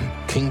calling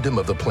Kingdom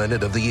of the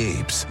Planet of the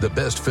Apes the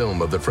best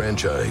film of the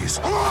franchise.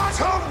 What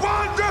a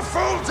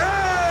wonderful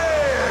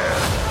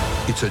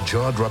day! It's a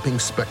jaw-dropping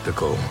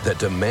spectacle that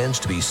demands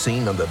to be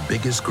seen on the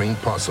biggest screen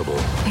possible.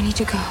 I need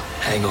to go.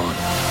 Hang on.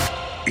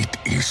 It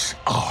is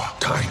our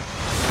time.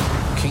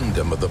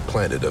 Kingdom of the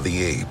Planet of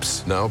the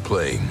Apes. Now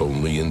playing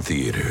only in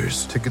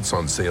theaters. Tickets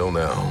on sale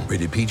now.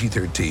 Rated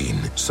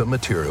PG-13. Some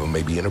material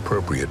may be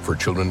inappropriate for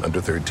children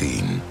under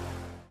 13.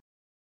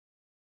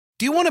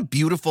 Do you want a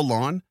beautiful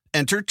lawn?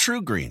 Enter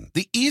TruGreen,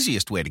 the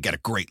easiest way to get a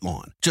great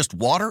lawn. Just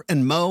water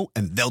and mow,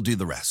 and they'll do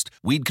the rest.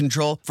 Weed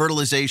control,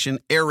 fertilization,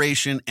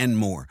 aeration, and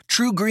more.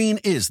 TruGreen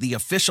is the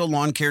official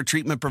lawn care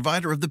treatment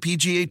provider of the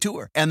PGA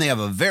Tour, and they have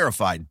a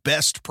verified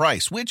best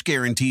price, which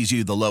guarantees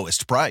you the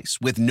lowest price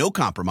with no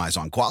compromise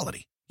on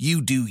quality.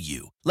 You do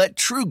you. Let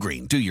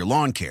TruGreen do your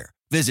lawn care.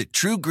 Visit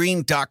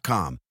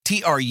TruGreen.com,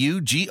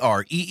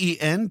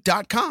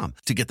 TruGreen.com,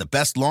 to get the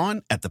best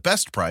lawn at the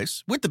best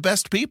price with the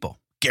best people.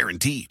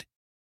 Guaranteed.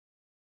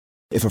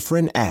 If a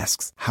friend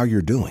asks how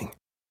you're doing,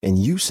 and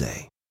you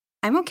say,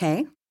 I'm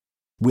okay.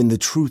 When the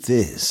truth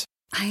is,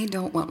 I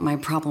don't want my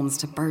problems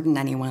to burden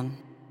anyone.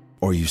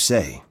 Or you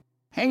say,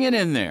 hang it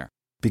in there.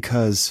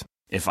 Because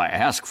if I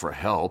ask for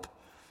help,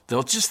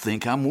 they'll just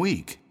think I'm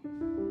weak.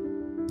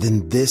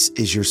 Then this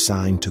is your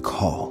sign to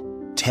call,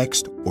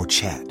 text, or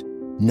chat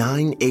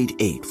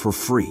 988 for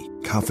free,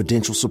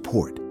 confidential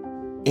support.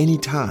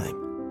 Anytime.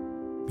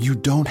 You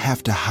don't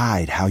have to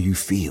hide how you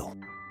feel.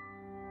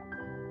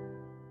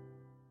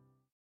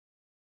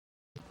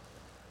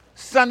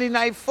 Sunday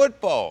night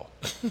football.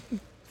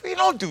 We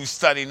don't do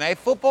Sunday night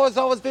football. It's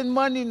always been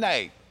Monday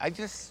night. I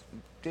just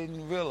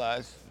didn't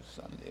realize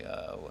Sunday.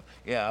 I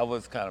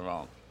was kind of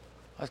wrong.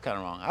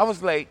 I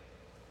was late.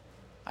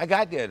 I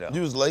got there, though.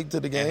 You was late to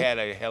the game? I had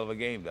a hell of a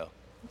game, though.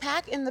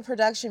 Pac in the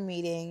production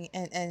meeting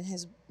and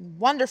his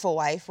wonderful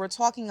wife were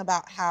talking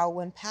about how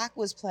when Pac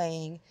was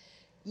playing,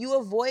 you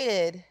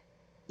avoided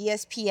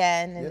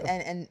ESPN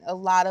and a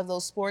lot of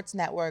those sports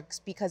networks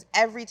because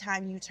every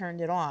time you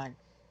turned it on,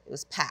 it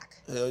was Pac.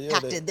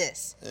 Pac did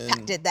this.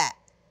 Pac did that.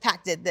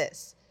 Pac did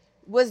this.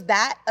 Was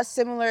that a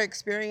similar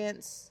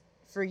experience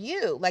for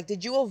you? Like,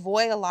 did you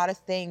avoid a lot of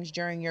things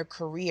during your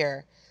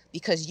career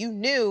because you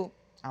knew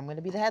I'm going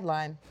to be the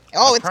headline?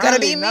 Oh, it's going to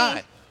be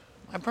me.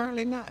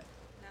 Apparently not.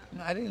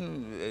 No, I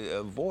didn't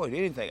avoid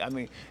anything. I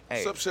mean,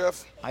 hey, what's up,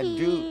 Chef? I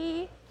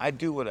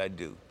do what I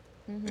do.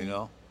 You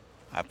know,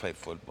 I play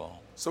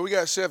football. So we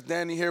got Chef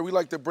Danny here. We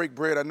like to break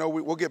bread. I know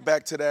we'll get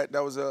back to that.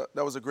 That was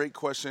a great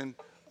question.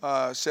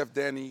 Chef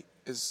Danny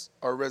is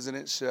our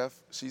resident chef.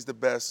 She's the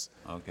best.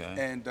 Okay.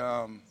 And,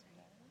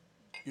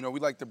 we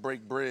like to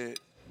break bread.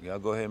 Y'all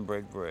go ahead and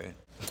break bread.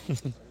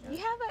 We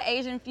have an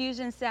Asian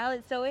fusion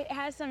salad, so it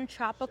has some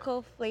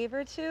tropical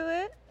flavor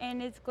to it,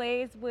 and it's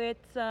glazed with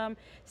some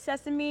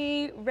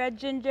sesame, red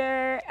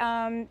ginger,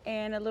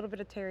 and a little bit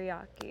of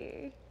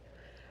teriyaki.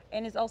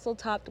 And it's also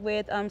topped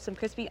with some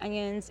crispy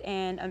onions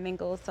and a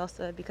mango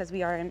salsa because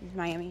we are in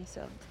Miami,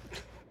 so.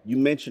 You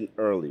mentioned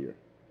earlier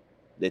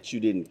that you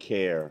didn't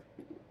care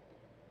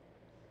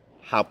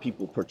how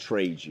people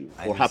portrayed you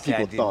or how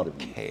people thought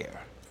of you. I didn't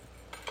care.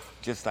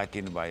 Just like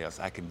anybody else,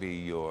 I can be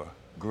your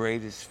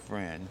greatest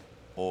friend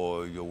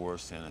or your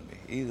worst enemy,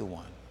 either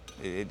one.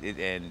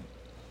 And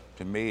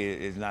to me,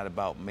 it's not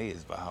about me,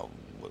 it's about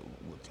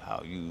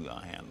how you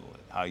handle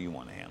it, how you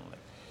want to handle it.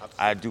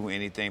 I do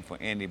anything for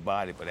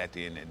anybody, but at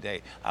the end of the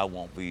day, I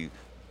won't be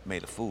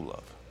made a fool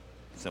of.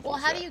 Simple Well,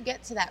 as how that. do you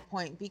get to that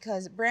point?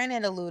 Because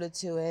Brandon alluded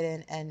to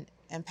it,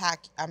 and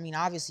Pac, I mean,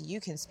 obviously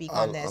you can speak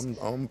on this.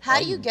 How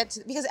do you get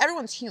to, because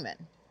everyone's human,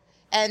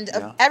 and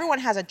everyone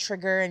has a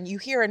trigger, and you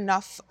hear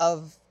enough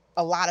of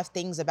a lot of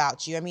things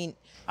about you. I mean,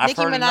 I've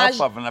Nicki heard Minaj,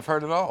 enough of them. I've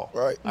heard it all.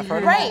 Right. I've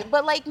heard it all. Right,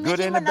 but like Good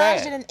Nicki and the Minaj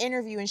bad. did an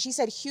interview, and she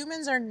said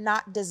humans are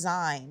not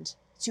designed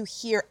to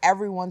hear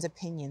everyone's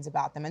opinions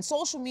about them. And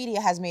social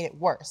media has made it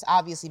worse,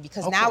 obviously,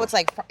 because now it's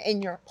like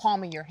in your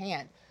palm of your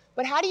hand.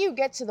 But how do you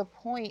get to the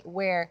point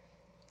where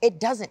it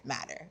doesn't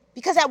matter?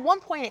 Because at one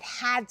point it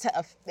had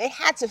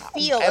to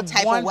feel a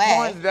type of way. At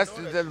one point, that's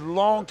a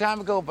long time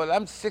ago, but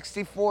I'm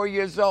 64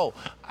 years old.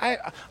 I'm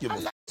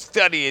not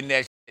studying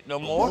that shit no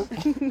more.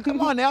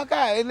 Come on now,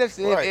 guys.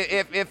 Listen,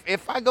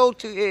 if I go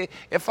to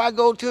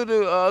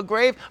the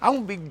grave, I'm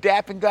gonna be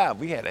dapping God.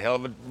 We had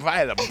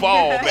a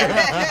ball, man.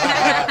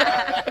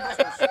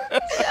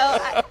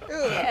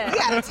 We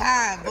got a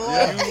time,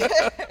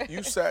 boy.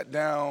 You sat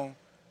down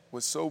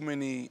with so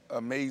many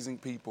amazing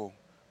people,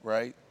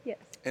 right? Yes.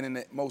 And in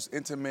the most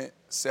intimate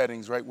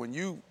settings, right? When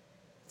you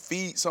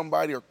feed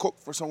somebody or cook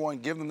for someone,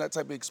 give them that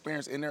type of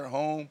experience in their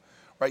home,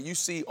 right? You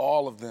see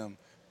all of them.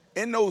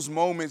 In those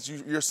moments,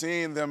 you're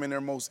seeing them in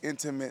their most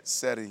intimate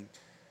setting.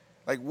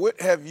 Like, what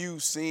have you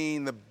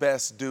seen the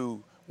best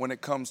do when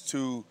it comes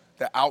to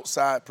the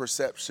outside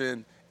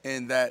perception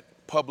and that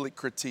public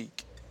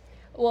critique?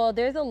 Well,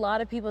 there's a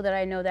lot of people that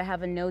I know that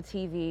have a no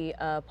TV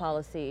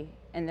policy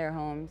in their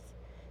homes.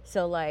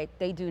 So like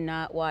they do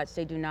not watch,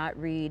 they do not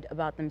read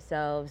about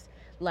themselves.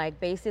 Like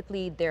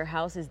basically their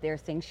house is their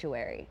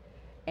sanctuary.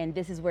 And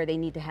this is where they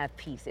need to have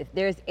peace. If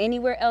there's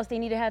anywhere else they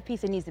need to have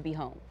peace, it needs to be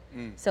home.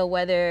 So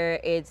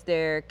whether it's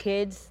their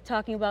kids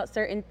talking about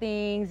certain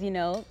things, you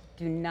know,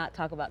 do not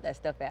talk about that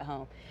stuff at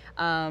home.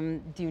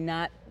 Do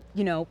not,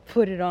 you know,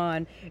 put it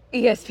on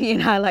ESPN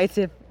highlights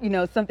if, you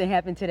know, something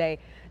happened today.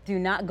 Do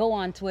not go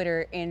on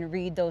Twitter and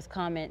read those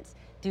comments.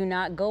 Do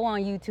not go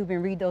on YouTube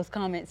and read those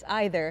comments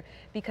either,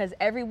 because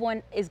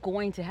everyone is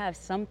going to have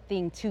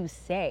something to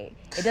say.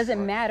 It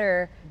doesn't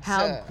matter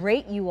how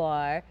great you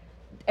are.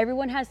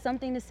 Everyone has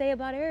something to say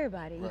about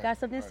everybody. You got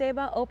something to say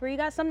about Oprah. You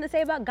got something to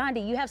say about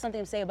Gandhi. You have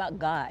something to say about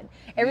God.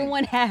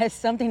 Everyone has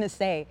something to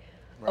say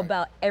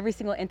about every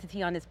single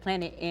entity on this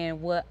planet.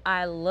 And what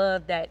I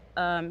love that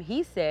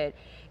he said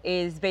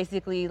is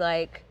basically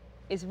like,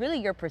 it's really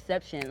your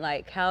perception,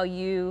 like how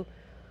you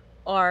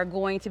are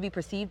going to be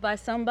perceived by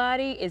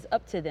somebody is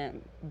up to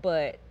them.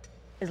 But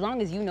as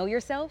long as you know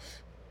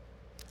yourself,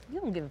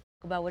 you don't give a f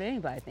about what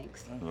anybody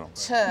thinks.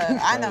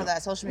 I know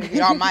that social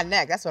media on my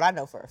neck. That's what I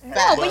know for a fact.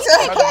 No, but you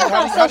can't care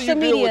about social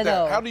media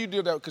though. How do you deal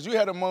with that? Because you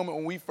had a moment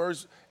when we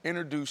first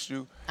introduced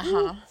you.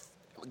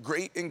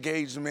 Great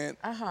engagement.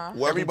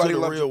 Everybody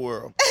loved the real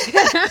world.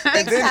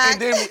 and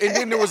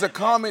then there was a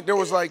comment. There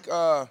was like,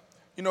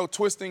 you know,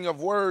 twisting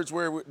of words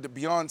where the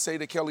Beyonce,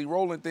 the Kelly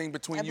Rowland thing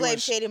between I you blame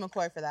and Shady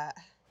McCoy for that.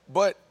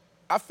 But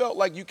I felt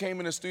like you came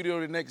in the studio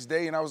the next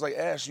day and I was like,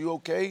 Ash, you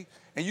okay?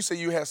 And you said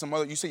you had some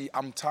other, you said,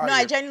 I'm tired. No,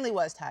 I genuinely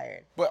was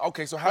tired. But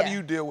okay, so how do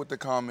you deal with the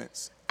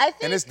comments? I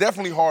think and it's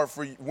definitely hard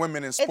for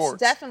women in sports.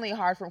 It's definitely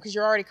hard for them because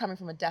you're already coming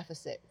from a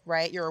deficit,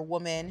 right? You're a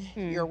woman,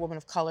 you're a woman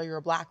of color, you're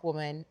a black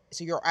woman,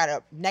 so you're at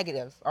a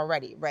negative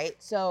already, right?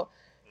 So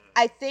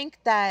I think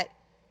that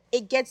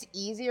it gets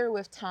easier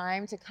with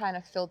time to kind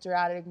of filter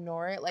out and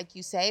ignore it, like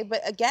you say.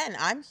 But again,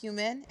 I'm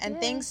human and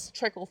things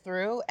trickle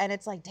through and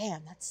it's like,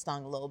 damn, that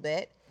stung a little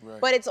bit.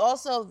 Right. But it's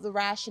also the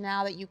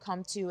rationale that you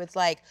come to. It's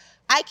like,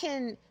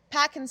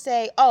 Pat can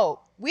say, oh,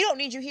 we don't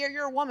need you here,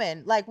 you're a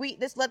woman. Like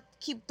let's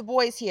keep the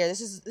boys here.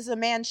 This is a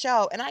man's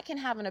show. And I can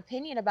have an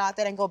opinion about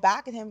that and go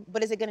back at him,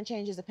 but is it gonna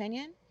change his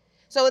opinion?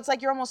 So it's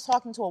like you're almost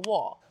talking to a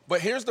wall.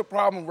 But here's the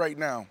problem right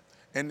now.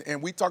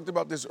 And we talked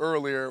about this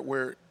earlier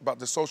about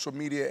the social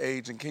media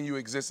age and can you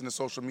exist in the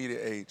social media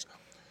age.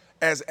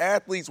 As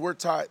athletes, we're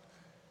taught,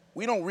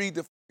 we don't read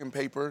the fucking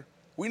paper.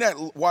 We're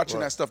not watching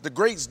that stuff. The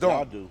greats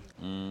don't. Y'all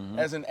do.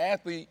 As an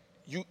athlete,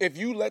 if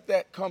you let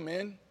that come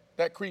in,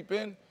 that creep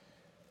in,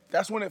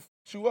 that's when it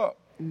fucks you up.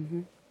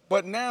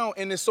 But now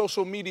in this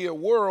social media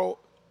world,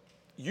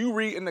 you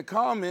read in the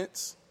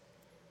comments,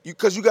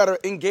 because you got to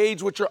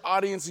engage with your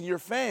audience and your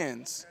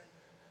fans.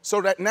 So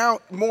that now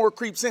more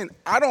creeps in.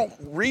 I don't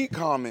read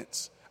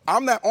comments.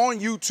 I'm not on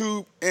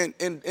YouTube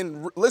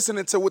and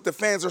listening to what the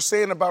fans are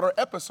saying about our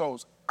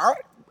episodes.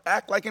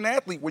 act like an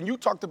athlete. When you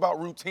talked about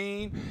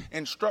routine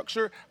and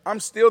structure, I'm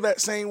still that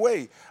same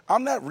way.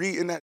 I'm not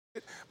reading that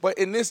shit, but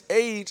in this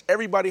age,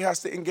 everybody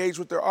has to engage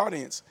with their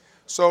audience.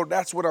 So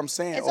that's what I'm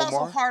saying, It's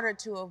Omar. also harder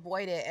to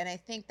avoid it, and I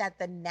think that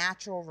the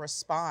natural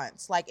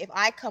response, like if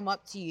I come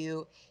up to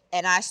you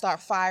and I start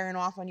firing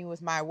off on you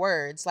with my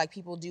words, like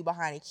people do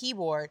behind a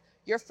keyboard,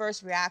 your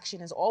first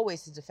reaction is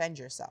always to defend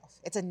yourself.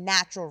 It's a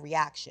natural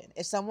reaction.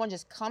 If someone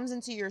just comes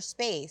into your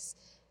space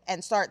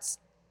and starts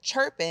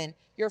chirping,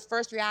 your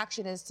first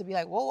reaction is to be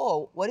like,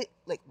 whoa, what'd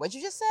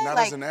you just say? Not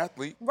like, as an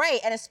athlete. Right,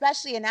 and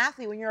especially an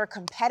athlete when you're a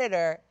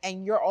competitor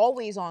and you're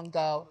always on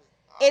go,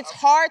 it's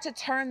hard to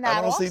turn that off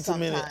I don't see too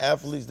many sometimes.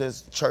 athletes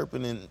that's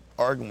chirping and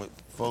arguing with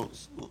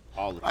folks.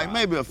 All the Like time.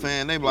 maybe a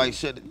fan, they be like,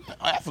 shut it.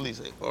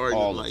 Athletes ain't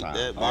arguing All the like time.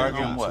 that, man.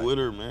 Arguing on what?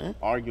 Twitter, man.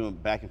 Arguing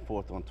back and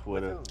forth on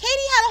Twitter. Katie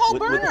had a whole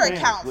With the burner fans,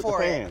 account with the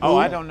for it. fans. Oh,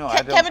 I don't know.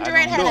 Kevin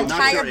Durant had an No, not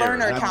entire your era,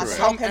 burner not account your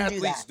to era. help Some him do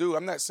athletes that. do.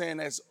 I'm not saying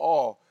that's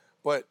all,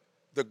 but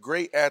the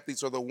great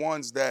athletes are the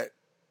ones that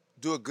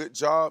do a good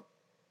job.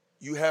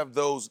 You have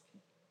those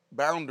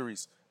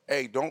boundaries.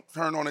 Hey, don't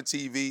turn on the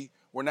TV.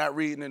 We're not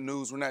reading the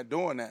news. We're not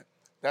doing that.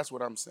 That's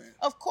what I'm saying.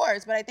 Of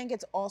course, but I think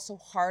it's also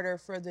harder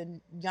for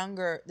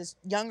this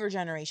younger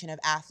generation of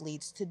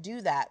athletes to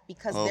do that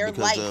because their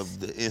because life of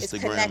the is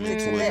Instagram connected and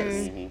to Twitter.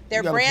 this. Mhm. Their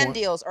You got a brand point.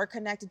 deals are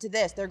connected to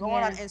this. They're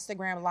going on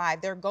Instagram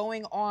Live. They're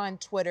going on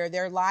Twitter.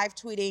 They're live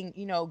tweeting,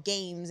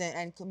 games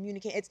and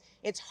communicate.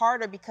 It's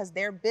harder because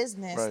their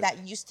business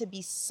that used to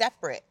be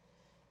separate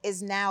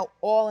is now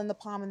all in the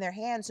palm of their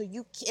hand. So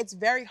it's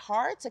very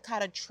hard to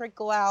kind of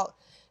trickle out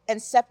and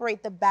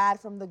separate the bad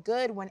from the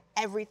good when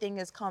everything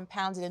is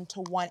compounded into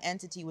one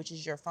entity, which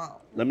is your phone.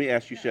 Let me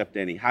ask you, Chef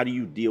Danny, how do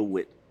you deal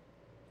with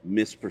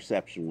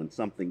misperception when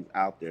something's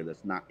out there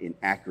that's not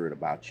inaccurate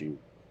about you?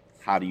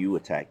 How do you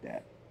attack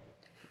that?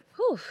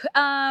 Whew.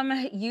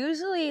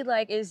 Usually,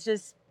 it's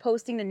just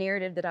posting the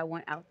narrative that I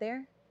want out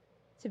there,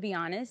 to be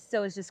honest.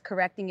 So it's just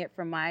correcting it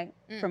from my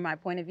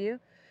point of view.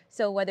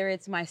 So whether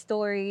it's my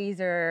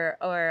stories or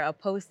a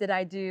post that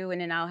I do,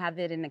 and then I'll have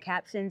it in the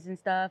captions and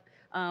stuff.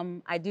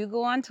 I do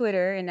go on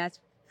Twitter, and that's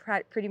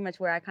pretty much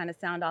where I kind of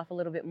sound off a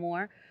little bit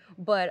more.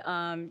 But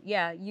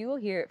yeah, you will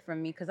hear it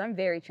from me because I'm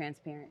very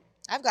transparent.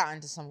 I've gotten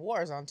into some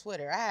wars on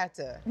Twitter. I had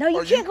to. No,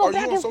 you can't go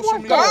back and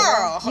forth,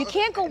 girl. You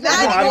can't go Not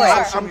back and anymore.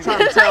 forth.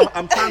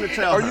 I'm trying to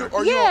tell her.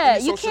 Are you Yeah,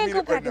 on you social can't media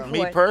go right back and now?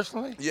 forth. Me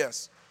personally?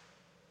 Yes.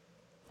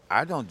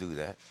 I don't do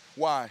that.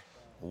 Why?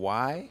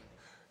 Why?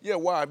 Yeah,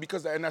 why?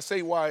 Because, and I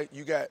say why,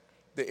 you got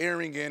the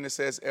earring in that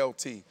says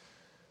LT.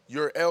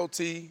 You're LT,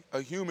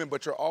 a human,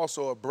 but you're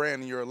also a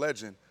brand and you're a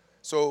legend.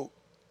 So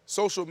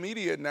social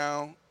media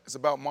now is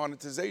about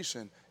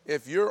monetization.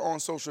 If you're on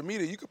social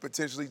media, you could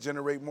potentially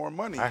generate more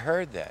money. I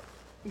heard that.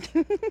 He's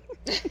like,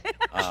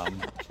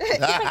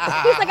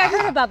 I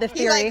heard about this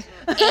theory.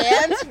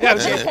 And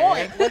what's your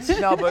point?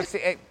 No, but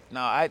see,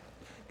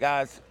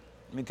 guys,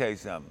 let me tell you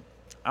something.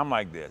 I'm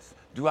like this.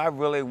 Do I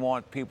really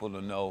want people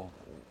to know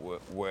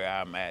where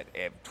I'm at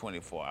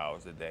 24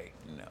 hours a day?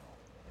 No.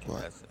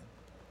 Right. That's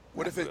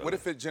it. What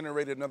if it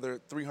generated another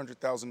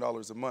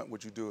 $300,000 a month?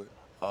 Would you do it?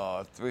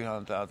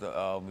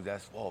 300,000.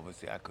 That's but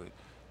see, I could.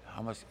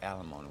 How much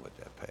alimony would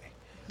that pay?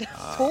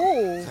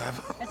 Cool.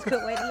 That's a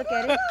good way to look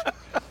at it.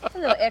 A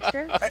little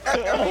extra.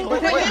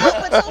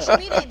 But social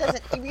media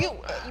doesn't.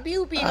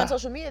 You being on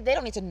social media, they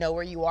don't need to know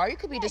where you are. You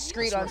could be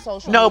discreet on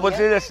social No,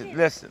 media. but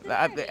listen.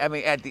 I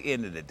mean, at the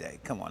end of the day,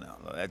 come on now.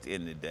 At the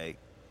end of the day,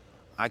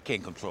 I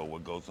can't control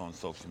what goes on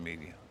social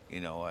media.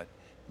 You know what?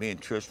 Me and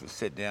Trish would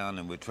sit down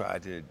and we'd try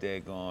to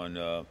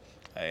daggone,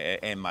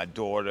 and my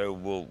daughter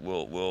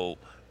will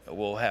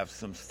have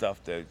some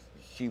stuff that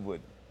she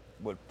would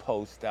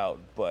post out,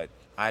 but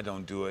I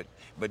don't do it.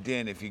 But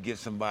then if you give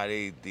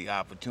somebody the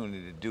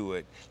opportunity to do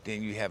it,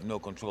 then you have no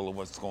control of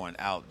what's going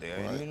out there.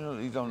 Right.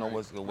 You don't know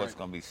what's going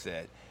to be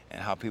said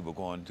and how people are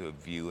going to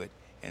view it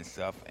and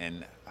stuff.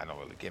 And I don't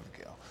really give a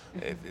deal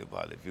if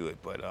they view it.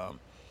 But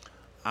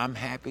I'm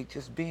happy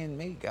just being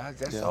me, guys.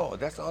 That's all.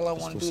 That's all I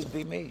want to do is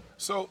be me.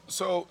 So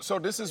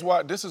this is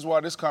why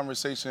this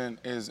conversation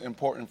is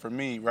important for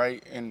me,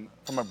 right? And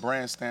from a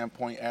brand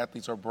standpoint,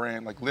 athletes are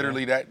brand. Like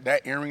literally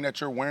that earring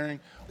that you're wearing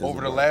over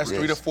the last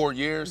 3 to 4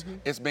 years,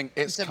 it's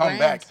a come brand.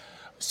 back.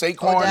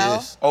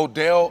 Saquon,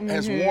 Odell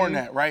has worn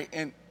that, right?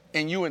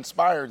 And you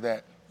inspired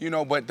that,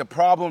 But the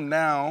problem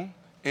now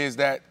is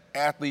that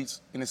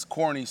athletes, and it's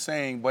corny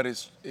saying, but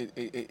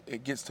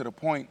it gets to the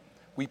point.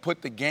 We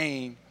put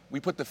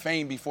the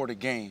fame before the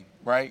game,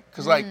 right?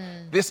 Because,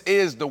 this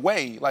is the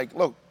way. Like,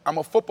 look, I'm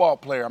a football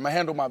player. I'm going to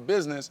handle my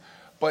business.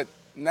 But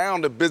now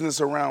the business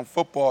around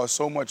football is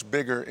so much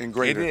bigger and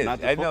greater. It is.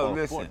 Not the I know, football, of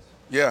listen. course.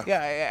 Yeah.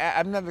 Yeah,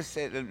 I've never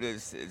said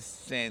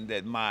saying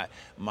that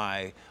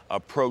my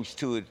approach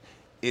to it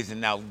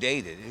isn't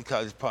outdated,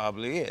 because it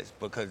probably is.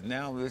 Because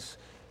now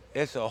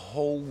it's a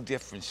whole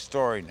different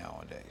story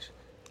nowadays.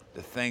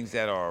 The things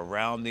that are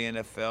around the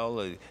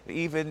NFL,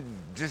 even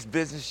just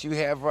business you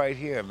have right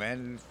here,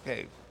 man.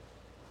 Hey,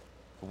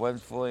 if it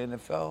wasn't for the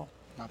NFL.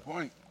 My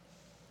point.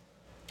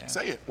 Yeah.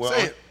 Say it. Well,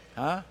 Say it.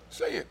 Huh?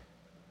 Say it.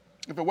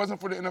 If it wasn't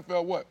for the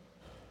NFL, what?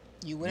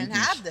 you wouldn't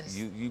have this.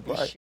 You be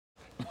Right.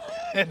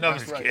 No, I'm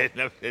just kidding.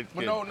 No, I'm just But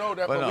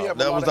kidding. we have a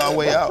That lot was of our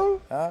way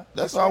out. Huh?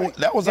 That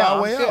was No, our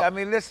I'm way serious. out. I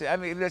mean,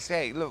 listen.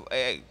 Hey, look.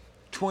 Hey,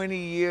 20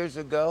 years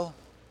ago,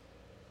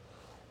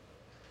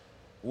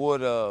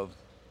 would a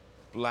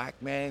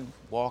black man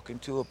walk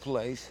into a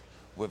place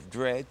with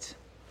dreads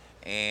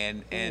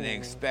and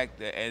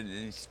expect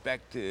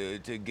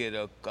to get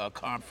a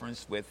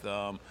conference with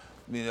the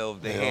Hell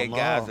head no.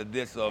 guys of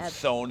this of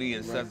Sony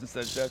and such and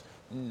such?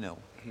 No,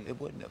 it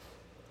wouldn't have.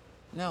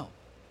 No.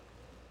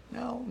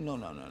 Hell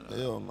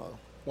no.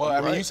 Well, I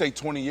mean, you say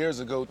 20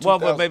 years ago. Well,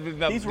 but maybe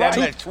He's right.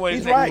 right. 20,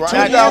 He's right.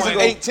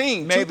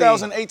 2018.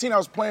 2018, I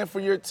was playing for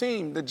your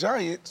team, the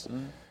Giants,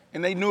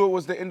 and they knew it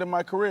was the end of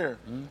my career.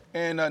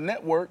 And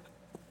Network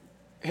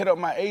hit up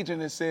my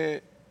agent and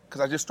said,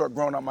 because I just started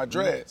growing out my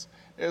dreads.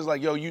 It was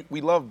like, yo, we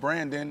love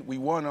Brandon. We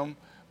want him,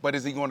 but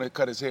is he going to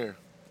cut his hair?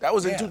 That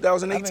was in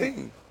 2018. I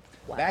mean,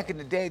 back in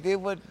the day,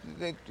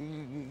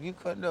 you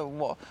couldn't have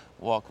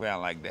walk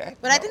around like that.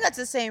 But I think that's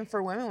the same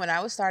for women. When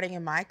I was starting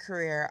in my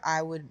career,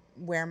 I would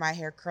wear my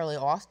hair curly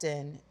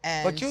often.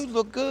 But you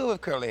look good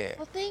with curly hair.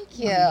 Well, thank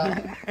you.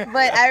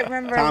 But I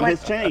remember Time when,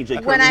 has changed.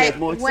 And when curly I hair is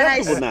more when I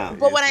acceptable now.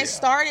 but when I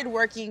started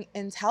working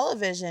in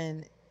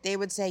television, they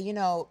would say,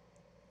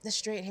 the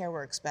straight hair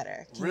works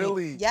better.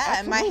 Really? Yeah,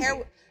 and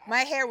Absolutely. my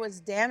hair was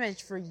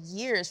damaged for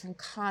years from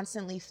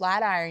constantly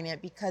flat ironing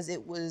it because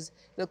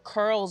the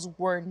curls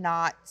were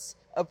not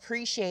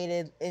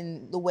appreciated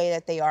in the way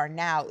that they are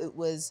now.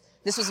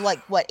 This was like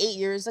what, 8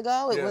 years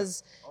ago? It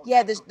was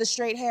the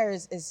straight hair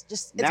is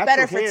just it's natural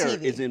better for hair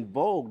TV. is in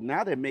vogue.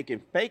 Now they're making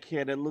fake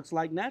hair that looks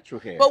like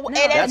natural hair. But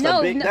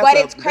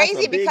it's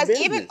crazy because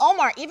even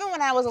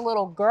when I was a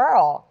little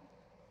girl,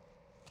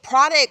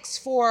 products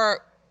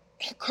for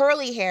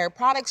curly hair,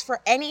 products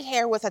for any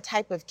hair with a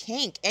type of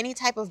kink, any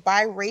type of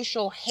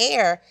biracial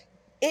hair,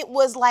 it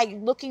was like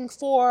looking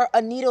for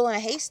a needle in a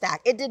haystack.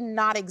 It did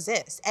not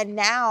exist. And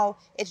now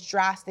it's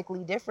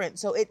drastically different.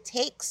 So it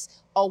takes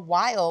a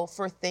while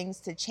for things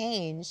to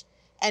change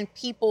and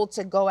people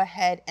to go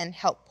ahead and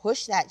help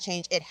push that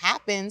change. It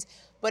happens,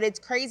 but it's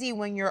crazy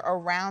when you're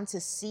around to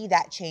see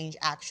that change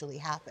actually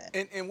happen.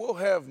 And we'll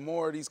have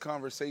more of these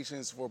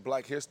conversations for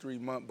Black History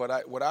Month,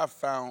 but what I've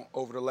found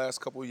over the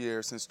last couple of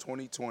years, since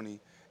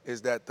 2020,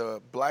 is that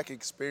the Black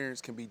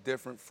experience can be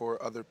different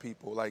for other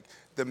people. Like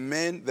the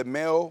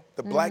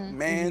Black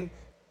man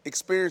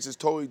experience is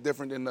totally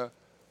different than the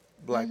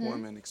Black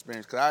women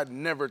experience. Because I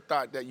never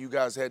thought that you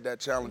guys had that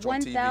challenge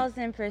on TV.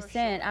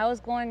 1,000%. I was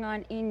going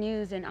on E!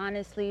 News, and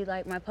honestly,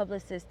 like my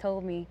publicist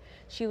told me,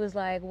 she was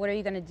like, what are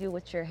you gonna do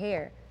with your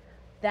hair?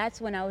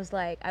 That's when I was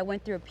like, I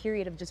went through a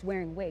period of just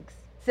wearing wigs.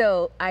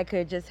 So I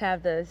could just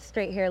have the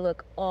straight hair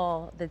look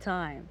all the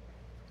time.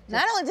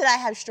 Not only did I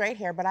have straight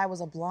hair, but I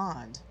was a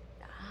blonde.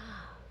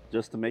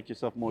 Just to make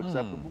yourself more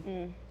acceptable.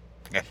 You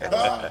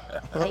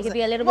could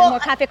be a little bit more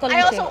cafe con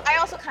leche. I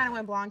also kind of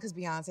went blonde because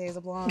Beyonce is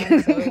a blonde,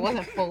 so it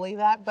wasn't fully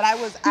that. But I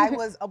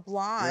was a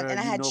blonde, and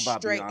I had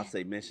straight. You know about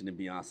Beyonce mentioning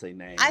Beyonce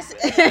name.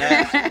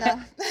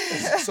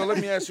 So let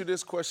me ask you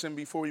this question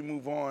before we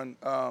move on.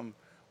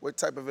 What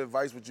type of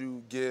advice would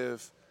you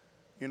give,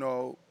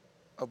 a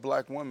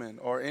Black woman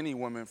or any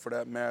woman for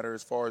that matter,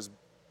 as far as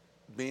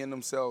being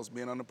themselves,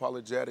 being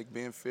unapologetic,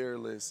 being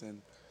fearless,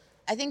 and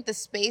I think the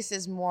space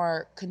is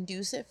more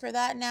conducive for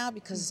that now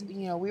because,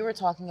 we were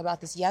talking about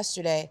this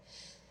yesterday.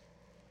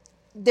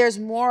 There's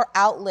more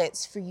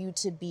outlets for you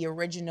to be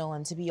original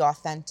and to be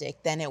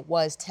authentic than it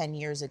was 10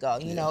 years ago.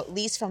 At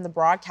least from the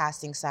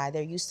broadcasting side,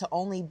 there used to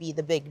only be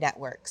the big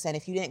networks. And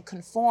if you didn't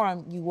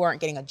conform, you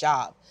weren't getting a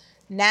job.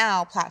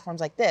 Now, platforms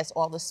like this,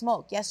 All the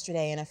Smoke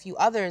yesterday and a few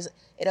others,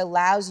 it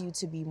allows you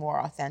to be more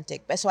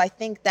authentic. So I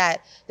think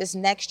that this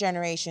next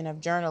generation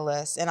of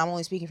journalists, and I'm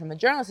only speaking from the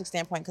journalistic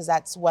standpoint because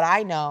that's what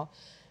I know,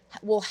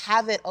 will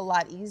have it a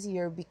lot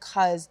easier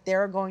because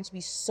there are going to be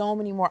so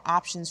many more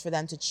options for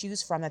them to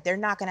choose from that they're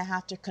not going to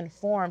have to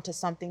conform to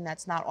something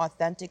that's not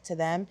authentic to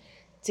them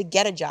to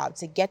get a job,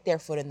 to get their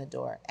foot in the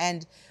door.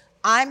 And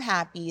I'm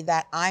happy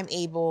that I'm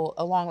able,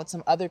 along with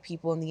some other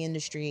people in the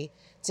industry,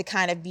 to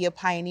kind of be a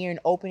pioneer in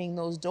opening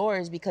those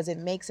doors because it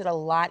makes it a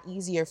lot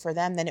easier for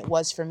them than it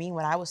was for me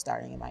when I was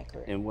starting in my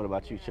career. And what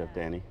about you, Chef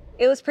Danny?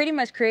 It was pretty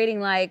much creating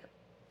like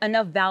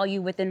enough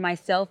value within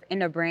myself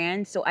in a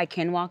brand so I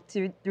can walk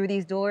through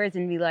these doors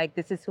and be like,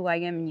 this is who I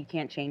am and you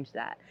can't change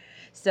that.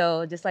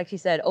 So just like she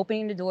said,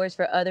 opening the doors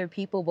for other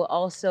people, but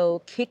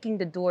also kicking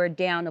the door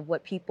down of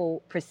what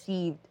people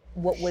perceived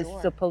what was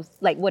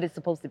what it's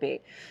supposed to be.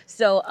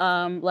 So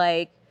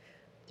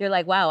they're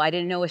like, wow, I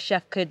didn't know a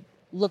chef could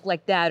look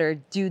like that or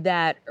do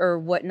that or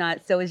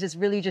whatnot. So it's just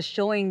really just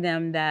showing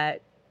them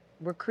that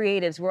we're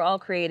creatives, we're all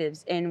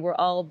creatives, and we're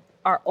all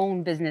our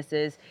own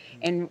businesses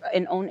and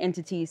own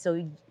entities.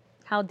 So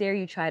how dare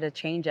you try to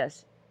change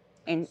us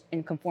and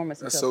conform us?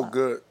 That's so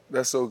good.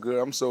 That's so good.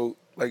 I'm so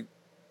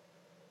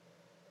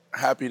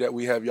happy that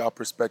we have y'all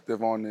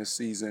perspective on this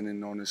season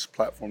and on this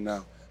platform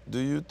now. Do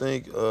you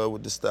think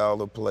with the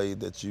style of play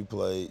that you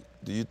played,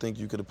 do you think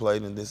you could have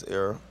played in this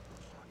era?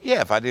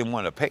 Yeah, if I didn't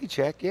want a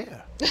paycheck,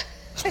 yeah.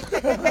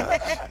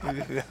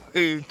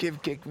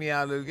 Kick me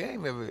out of the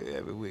game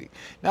every week.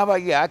 Now,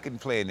 but yeah, I can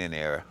play in an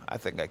era. I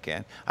think I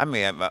can. I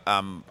mean,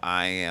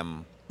 I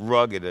am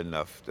rugged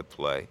enough to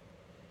play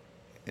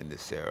in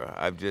this era.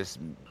 I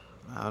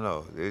don't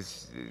know.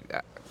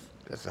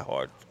 That's a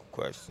hard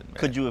question, man.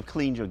 Could you have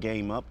cleaned your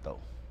game up, though?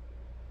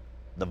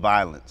 The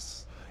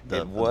violence,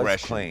 the it was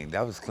aggression. clean.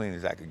 That was clean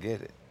as I could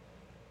get it.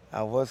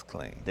 I was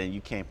clean. Then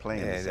you can't play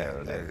in this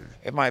era. Then.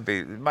 It might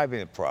be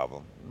a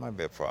problem. It might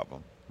be a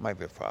problem.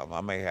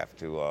 I may have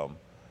to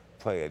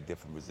play a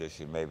different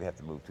position. Maybe have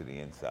to move to the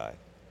inside,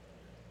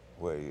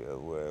 where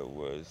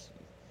it's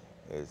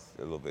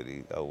a little bit.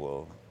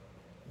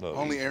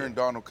 Only Aaron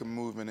Donald can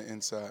move in the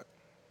inside.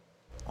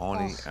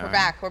 Only.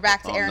 We're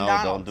back to Aaron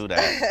Donald. Don't do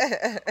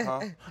that.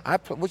 Huh?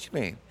 What you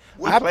mean?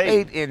 I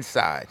played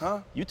inside. Huh?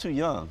 You too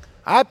young.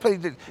 I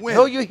played.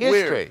 Know your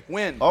history.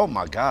 When? Oh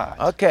my God.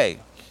 Okay.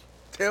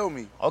 Tell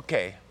me.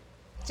 Okay.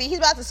 See, he's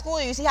about to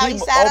school you. See how he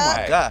sat up?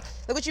 Oh my God.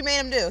 Look what you made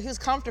him do. He was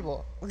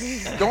comfortable.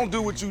 Don't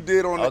do what you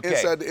did on the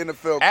inside the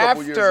NFL a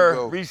couple years After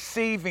ago.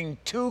 receiving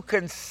 2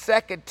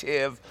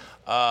 consecutive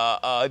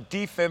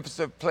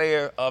Defensive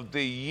Player of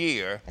the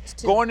Year,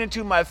 going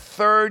into my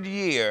 3rd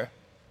year,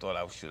 thought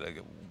I should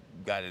have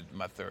got it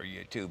my 3rd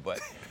year too, but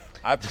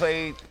I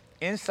played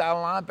inside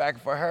linebacker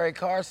for Harry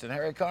Carson.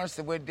 Harry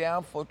Carson went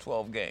down for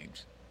 12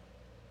 games,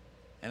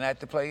 and I had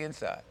to play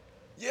inside.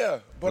 Yeah,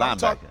 but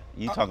linebacker.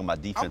 You talking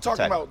about defensive I'm talking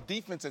tackle. about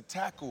defensive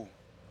tackle.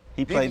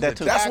 He played that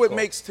too. That's what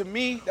makes, to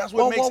me, that's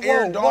what makes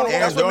Aaron Donald.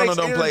 Aaron Donald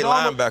don't play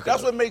linebacker.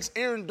 That's what makes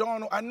Aaron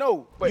Donald. I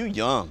know, but you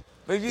young.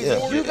 But you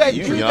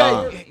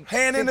young.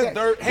 Hand in the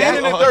dirt. Hand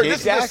in the dirt. This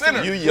is the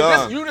center. You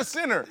young. You the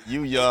center.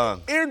 You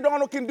young. Aaron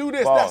Donald can do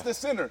this. Boss. That's the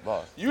center.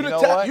 Boss. You You the know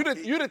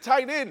what? you the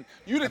tight end.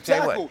 You the I'll tell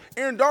you tackle. what.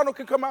 Aaron Donald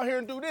can come out here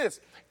and do this.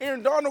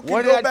 Aaron Donald can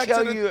What go did I back tell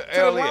to the you to the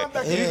earlier?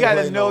 linebacker. He You ain't got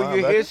to played know no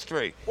your linebacker.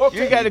 history.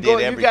 Okay. You got to He go.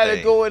 did You got to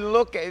everything. go and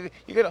look at.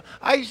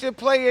 I used to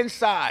play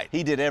inside.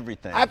 He did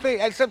everything. I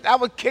played. Except I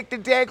would kick the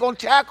daggone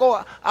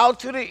tackle out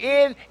to the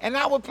end, and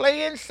I would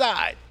play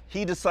inside.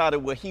 He decided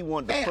where he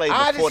wanted to Man, play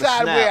I before the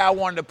decided snap. where I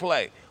wanted to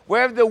play.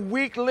 Wherever the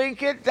weak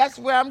link is, that's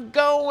where I'm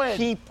going.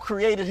 He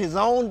created his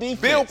own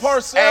defense. Bill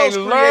Parcells Hey,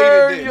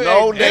 learn created your- it.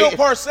 No, Bill they-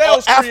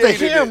 Parcells after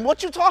created him. it.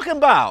 What you talking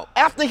about?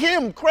 After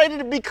him, created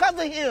it because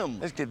of him.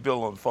 Let's get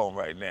Bill on the phone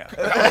right now.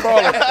 I'm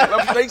calling.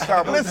 I'm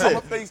FaceTime him. Listen. I'm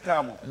a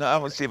FaceTime him. No,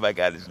 I'm gonna see if I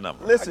got his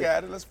number. Listen, I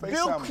got it. Let's FaceTime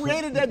Bill him.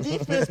 created that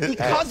defense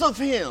because of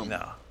him.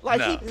 No, Like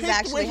no. he This is picked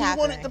actually where he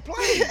wanted to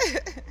play.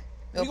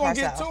 We're going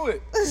to get to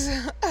it.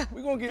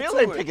 We're going to get Bill to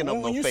ain't it. picking up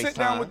When no you sit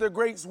down FaceTime. with the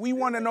greats, we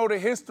want to know the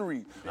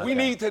history. We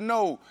need to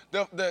know.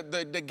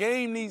 The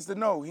game needs to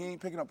know. He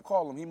ain't picking up.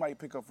 Call him. He might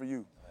pick up for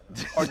you.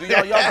 Or do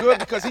y'all good?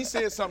 Because he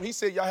said something. He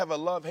said y'all have a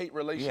love-hate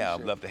relationship. Yeah,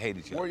 I'd love to hate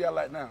each other. Where y'all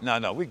at now?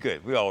 No, we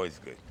good. We always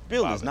good.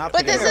 Bill is not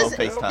But picking this up is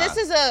no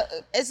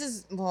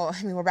FaceTime. well,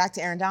 I mean, we're back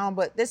to Aaron Donald,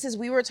 but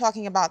we were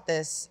talking about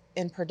this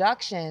in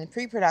production,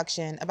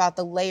 pre-production, about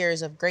the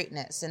layers of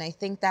greatness. And I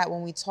think that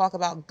when we talk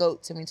about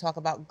GOATs and we talk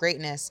about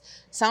greatness,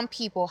 some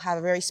people have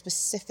a very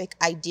specific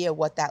idea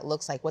what that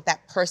looks like, what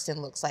that person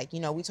looks like.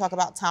 You know, we talk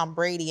about Tom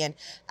Brady, and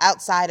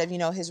outside of,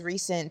 his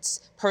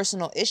recent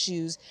personal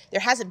issues, there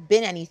hasn't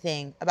been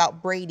anything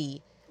about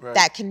Brady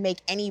that can make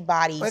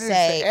anybody But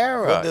say, it's the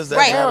era. What does that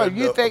Right. matter,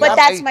 You though? think but I'm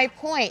that's a- my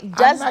point.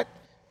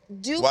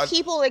 Do Why-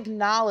 people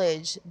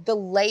acknowledge the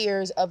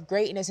layers of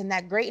greatness, and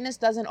that greatness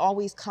doesn't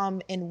always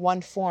come in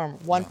one form,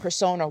 one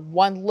persona,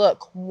 one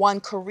look, one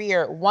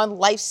career, one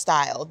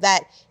lifestyle,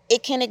 that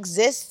it can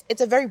exist?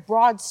 It's a very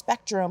broad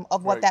spectrum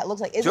of what that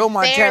looks like. Is Joe it fair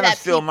Montana's that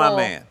still my people-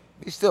 man.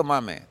 He's still my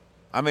man.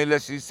 I mean,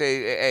 let's just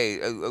say, hey,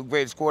 a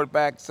greatest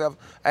quarterback stuff.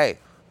 Hey,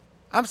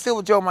 I'm still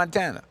with Joe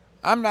Montana.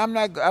 I'm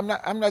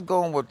not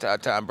going with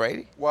Tom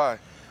Brady. Why?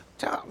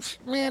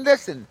 Man,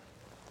 listen.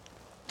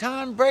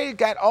 Tom Brady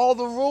got all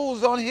the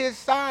rules on his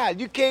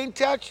side. You can't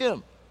touch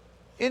him.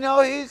 He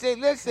said,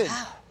 listen,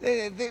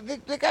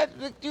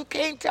 you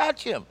can't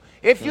touch him.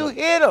 If you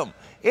hit him,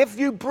 if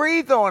you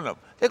breathe on him,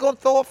 they're going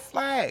to throw a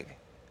flag.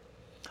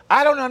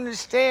 I don't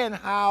understand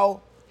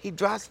how he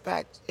drops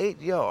back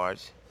 8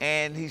 yards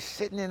and he's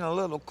sitting in a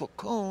little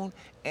cocoon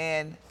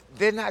and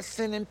they're not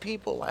sending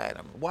people at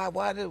him. Why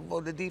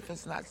the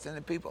defense not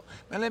sending people?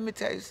 Man, let me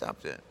tell you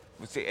something.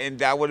 See, and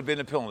that would have been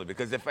a penalty,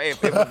 because if I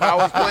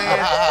was playing,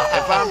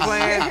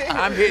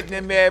 I'm hitting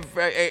him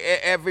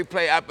every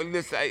play.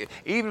 Listen,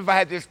 even if I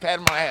had this pat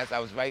on my ass, I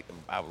was right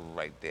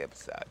there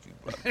beside you,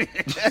 brother.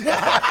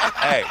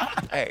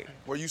 hey.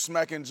 Were you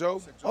smacking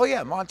Joe? Oh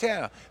yeah,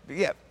 Montana. But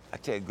yeah, I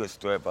tell you a good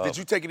story about. Did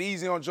you take it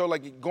easy on Joe,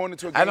 like going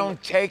into a game? I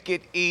don't take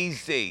it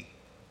easy.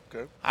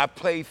 Okay. I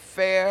play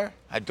fair.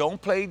 I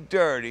don't play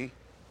dirty.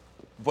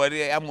 But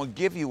I'm gonna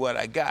give you what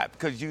I got,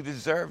 because you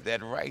deserve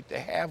that right to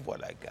have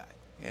what I got.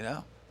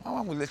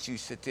 I'm gonna let you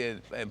sit there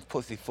and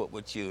pussyfoot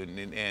with you,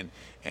 and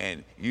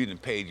you done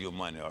paid your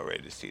money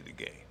already to see the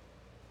game.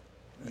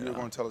 You're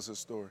going to tell us a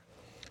story.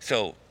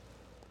 So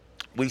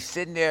we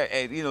sitting there,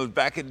 and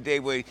back in the day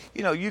where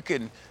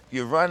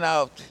you run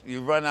out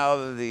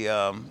of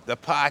the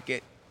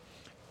pocket.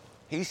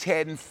 He's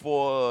heading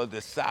for the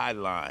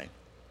sideline.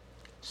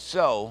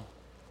 So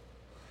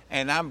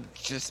And I'm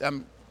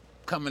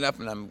coming up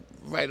and I'm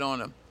right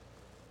on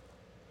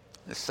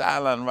the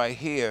sideline right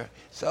here.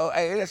 So,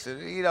 hey,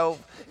 listen, you're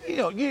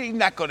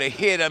not going to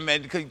hit him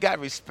because you got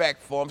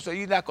respect for him. So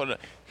you're not going to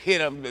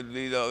hit him,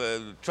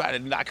 try to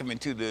knock him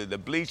into the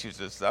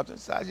bleachers or something.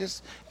 So I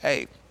just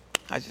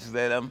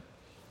let him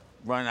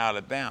run out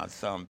of bounds.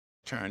 Some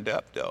turned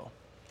up though,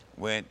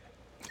 went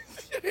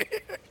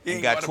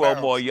and got 12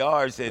 more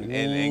yards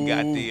and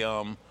got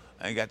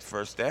the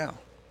first down.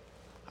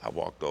 I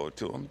walked over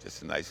to him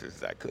just as nice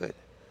as I could.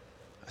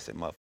 I said,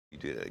 "Motherfucker, you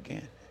do that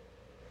again,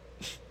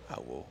 I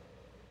will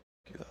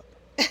pick you up."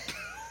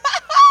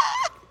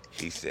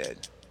 He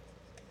said,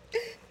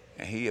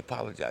 and he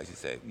apologized. He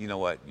said, "You know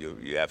what?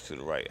 You're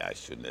absolutely right. I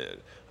shouldn't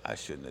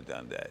have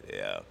done that."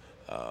 Yeah,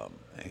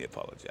 and he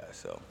apologized.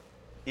 So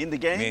in the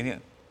game, me and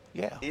him,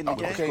 yeah. In the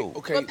game,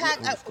 okay. But Pat,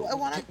 I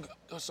want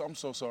to. I'm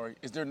so sorry.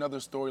 Is there another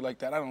story like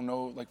that? I don't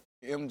know, like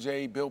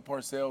MJ, Bill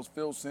Parcells,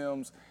 Phil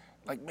Simms.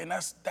 Like, man,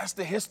 that's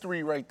the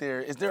history right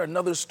there. Is there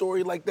another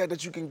story like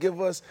that you can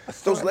give us?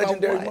 Those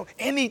legendary moments?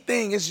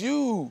 Anything. It's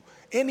you.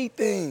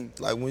 Anything.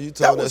 Like when you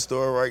told that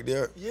story right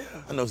there, yeah.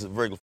 I know it's a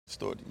regular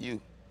story to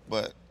you,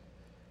 but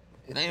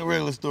it ain't a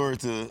regular story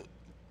to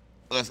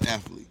us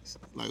athletes.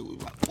 Like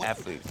what?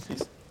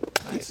 Athletes.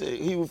 He said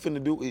he was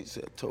finna do. He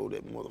said, "Told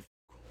that motherfucker,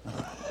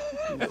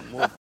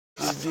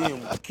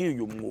 kill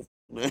your motherfucker."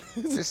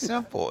 It's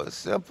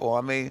simple.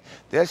 I mean,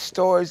 there's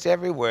stories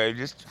everywhere.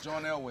 Just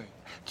John Elway.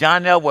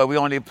 John Elway, we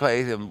only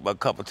played him a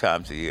couple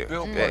times a year.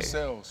 Bill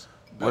Parcells.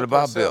 What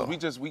about Bill?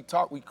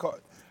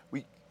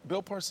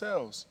 Bill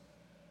Parcells.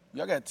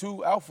 Y'all got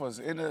two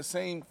alphas in the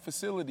same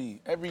facility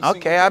every Okay,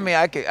 single day. I mean,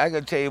 I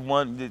could tell you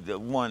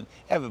one.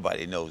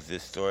 Everybody knows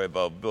this story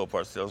about Bill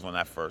Parcells when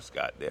I first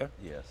got there.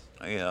 Yes.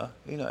 You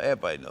know,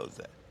 everybody knows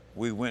that.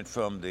 We went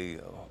from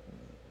the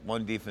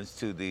one defense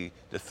to the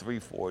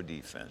 3-4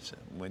 defense.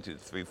 Went to the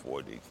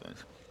 3-4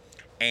 defense,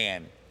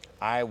 and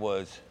I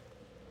was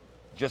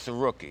just a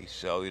rookie.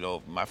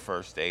 So my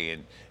first day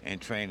in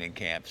training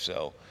camp.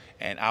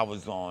 And I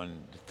was on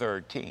the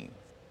third team.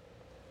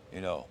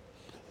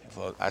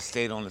 I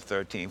stayed on the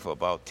third team for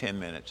about 10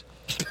 minutes.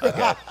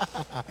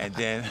 And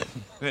then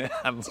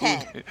I moved.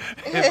 10.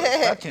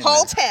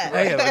 Whole 10.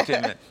 Yeah, about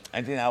 10 minutes.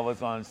 And then I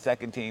was on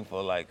second team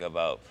for like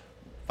about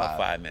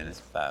 5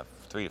 minutes,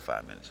 3 to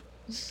 5 minutes.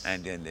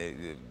 And then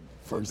they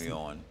put me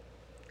on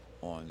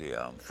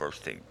the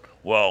first team.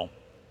 Well,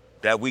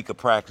 that week of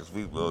practice,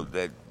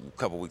 that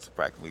couple weeks of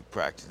practice, we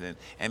practiced.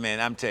 And man,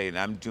 I'm telling you,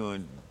 I'm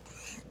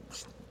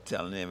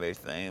telling them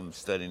everything, I'm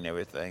studying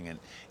everything, and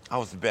I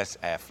was the best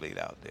athlete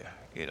out there.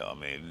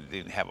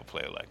 Didn't have a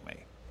player like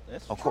me.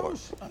 That's of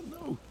course. I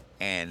know.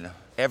 And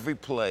every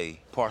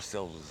play,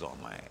 Parcells was on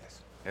my ass.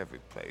 Every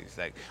play. It's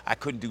like I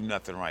couldn't do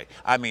nothing right.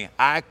 I mean,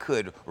 I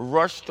could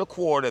rush the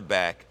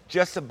quarterback,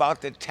 just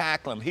about to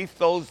tackle him. He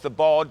throws the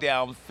ball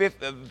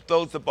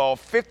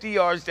 50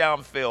 yards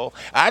downfield.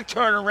 I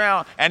turn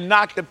around and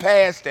knock the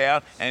pass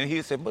down, and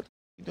he said, "What are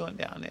you doing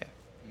down there?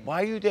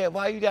 Why are you there?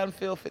 Why are you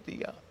downfield 50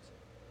 yards?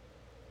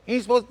 He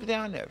ain't supposed to be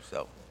down there."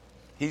 So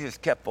he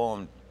just kept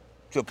on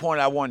to a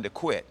point I wanted to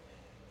quit.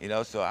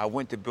 So I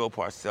went to Bill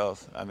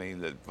Parcells.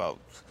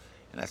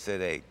 And I said,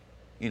 "Hey,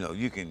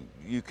 you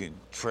can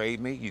trade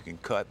me, you can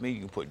cut me, you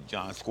can put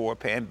John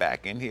Scorpan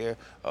back in here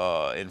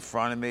in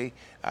front of me.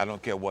 I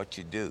don't care what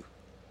you do."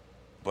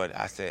 But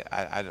I said,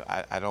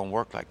 I don't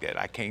work like that.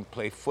 I can't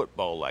play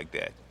football like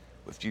that.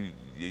 If you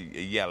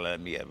yell at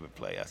me every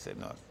play, I said,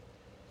 no.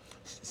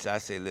 So I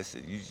said,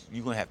 "Listen,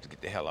 you're going to have to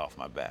get the hell off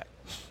my back."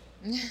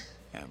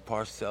 And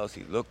Parcells,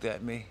 he looked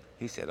at me.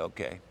 He said,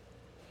 "Okay,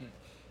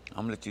 I'm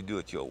going to let you do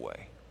it your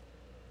way.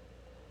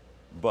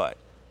 But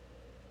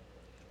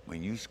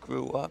when you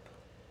screw up,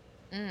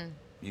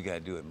 you got to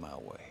do it my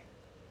way."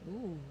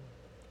 Ooh.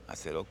 I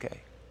said, "Okay."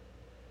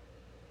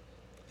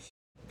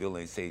 Bill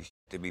ain't say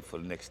to me for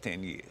the next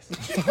 10 years.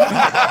 What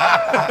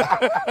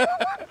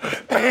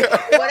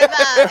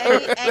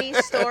about any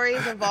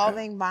stories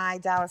involving my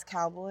Dallas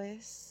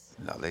Cowboys?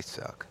 No, they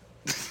suck.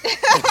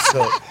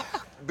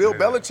 Bill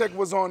Belichick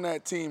was on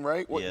that team,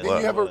 right?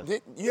 Yeah.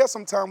 Did you have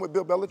some time with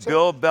Bill Belichick?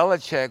 Bill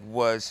Belichick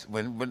was,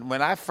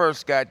 when I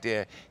first got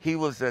there, he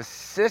was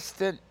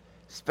assistant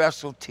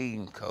special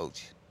team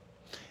coach.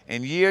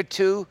 In year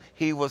 2,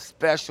 he was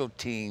special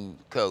team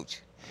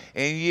coach.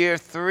 In year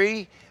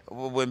 3,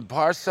 when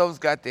Parcells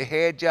got the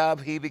head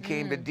job, he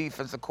became the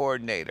defensive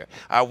coordinator.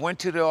 I went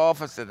to the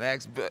office and I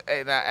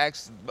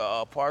asked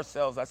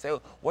Parcells, I said,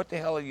 "What the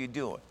hell are you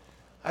doing?"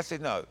 I said,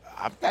 "No,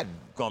 I'm not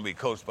going to be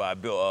coached by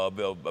Bill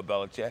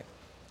Belichick."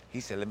 He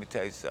said, "Let me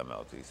tell you something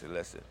else." He said,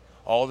 "Listen,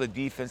 all the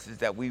defenses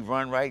that we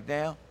run right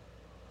now,"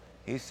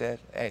 he said,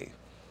 "Hey,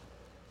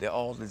 they're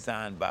all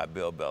designed by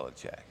Bill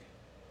Belichick."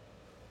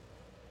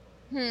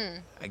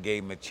 I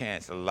gave him a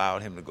chance,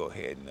 allowed him to go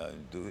ahead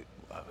and do it.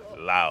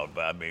 Loud,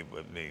 but I mean,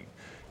 That's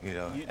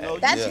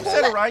You cool.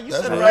 said it right. You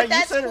said it But right. You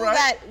that's said it cool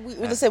right.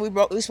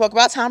 that we spoke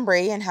about Tom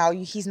Brady and how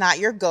he's not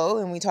your GOAT,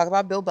 and we talk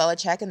about Bill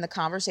Belichick, and the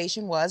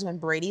conversation was when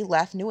Brady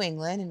left New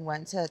England and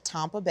went to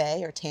Tampa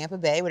Bay,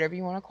 whatever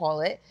you want to call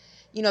it,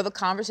 you know, the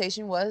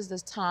conversation was,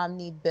 does Tom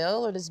need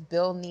Bill or does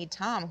Bill need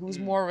Tom? Who's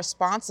more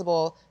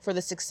responsible for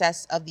the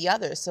success of the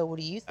other? So what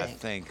do you think? I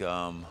think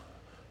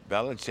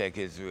Belichick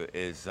is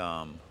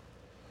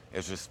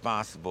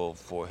responsible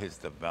for his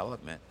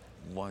development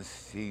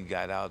once he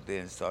got out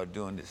there and started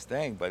doing this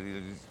thing. But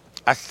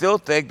I still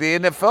think the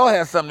NFL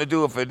has something to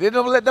do with it. They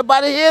don't let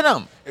nobody hit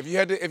them. If you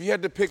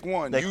had to pick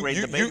one,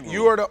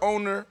 you are the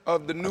owner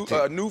of the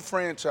new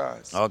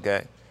franchise.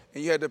 Okay.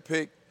 And you had to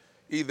pick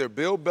either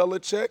Bill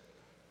Belichick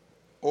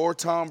or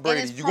Tom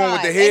Brady. You going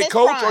with the head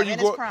coach or you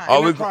go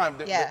in his prime?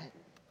 Yeah.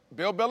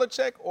 Bill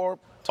Belichick or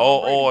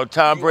Tom Brady? Or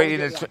Tom Brady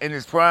in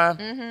his prime?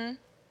 Mm-hmm.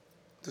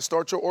 To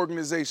start your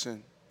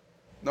organization,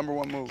 number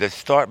one move. To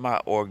start my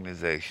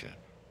organization.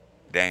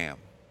 Damn.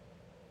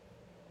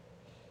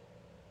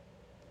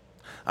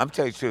 I'm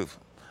telling you the truth.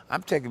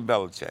 I'm taking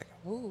Belichick.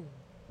 Ooh.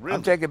 Really?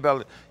 I'm taking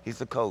Belichick. He's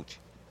the coach.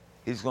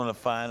 He's going to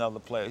find other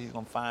players. He's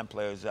going to find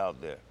players out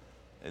there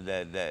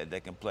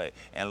that can play.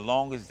 And as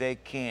long as they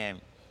can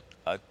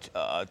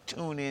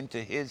tune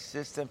into his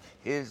system,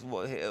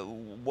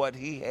 what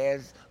he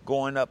has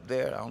going up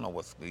there. I don't know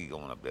what's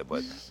going up there,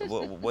 but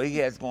what he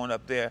has going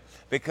up there.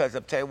 Because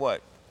I'll tell you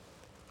what,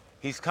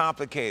 he's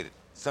complicated.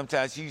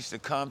 Sometimes he used to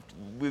come,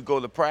 we go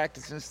to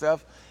practice and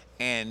stuff,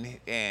 and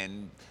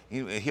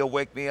he'll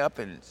wake me up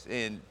and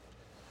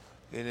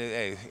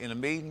in the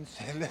meetings.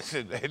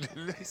 Listen,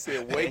 he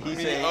said, "Wake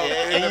me up."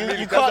 And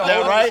you caught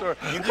that, right?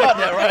 You caught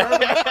that, right?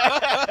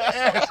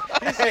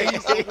 He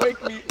said,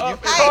 "Wake me up."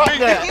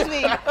 Excuse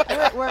me.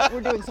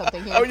 We're doing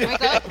something here. Oh, yeah.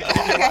 Wake up.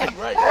 Okay.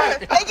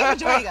 Right. Thank you for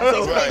joining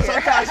us.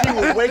 Sometimes he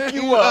will wake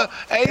you up.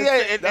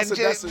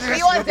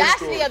 The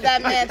audacity of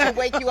that man to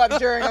wake you up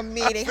during a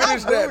meeting. How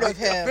rude of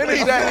him.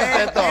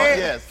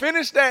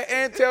 Finish that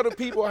and tell the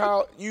people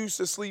how you used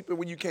to sleep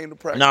when you came to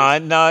practice. No.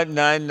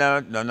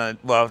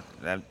 Well,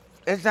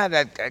 it's not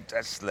that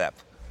I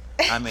slept.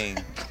 I mean,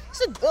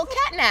 it's a little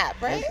cat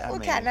nap, right? A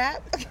little cat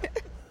nap.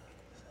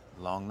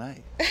 Long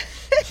night.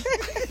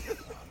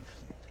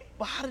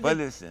 But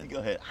listen. Go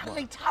ahead. How do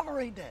they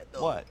tolerate that,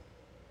 though? What?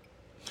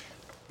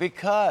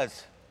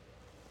 Because,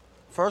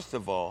 first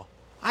of all,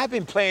 I've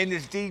been playing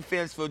this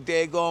defense for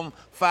daggone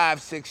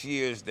 5-6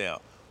 years now.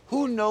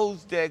 Who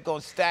knows they're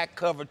going to stack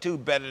cover 2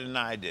 better than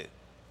I did?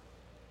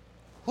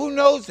 Who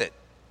knows it?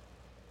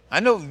 I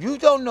know you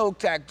don't know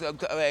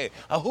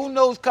who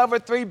knows cover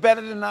 3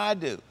 better than I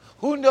do.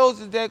 Who knows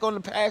that they're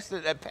going to pass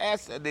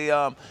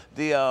the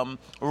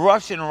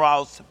Russian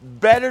routes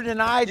better than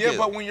I do? Yeah,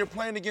 but when you're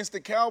playing against the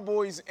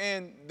Cowboys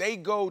and they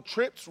go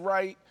trips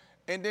right,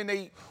 and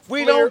then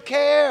we don't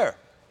care.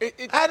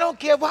 I don't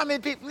care how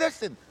many people.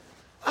 Listen,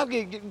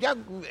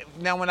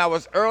 now when I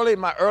was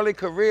my early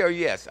career,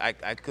 yes, I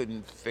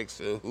couldn't fix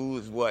who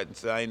was what,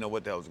 so I didn't know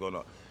what the hell was going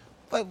on.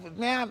 But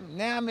now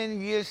I'm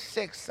in year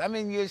 6. I'm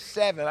in year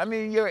 7. I'm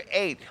in year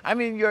 8.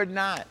 I'm in year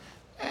 9.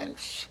 And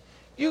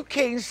you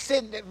can't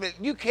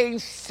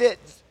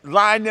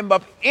line them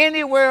up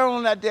anywhere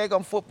on that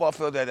daggone football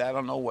field that I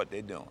don't know what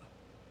they're doing.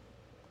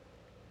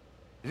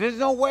 There's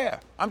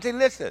nowhere. I'm saying,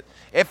 listen,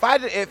 if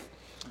it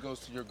goes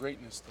to your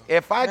greatness, though.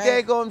 If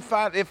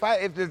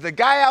there's a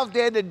guy out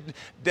there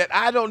that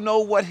I don't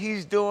know what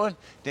he's doing,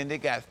 then they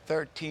got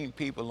 13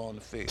 people on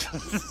the field.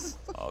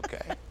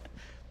 Okay.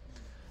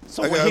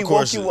 So when he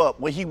woke you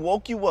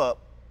up,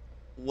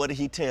 what did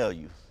he tell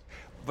you?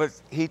 But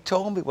he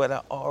told me what I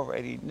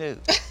already knew.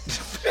 He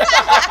said,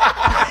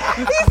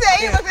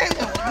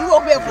 "You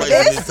woke me up for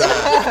this?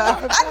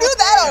 I knew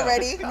that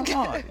already." Come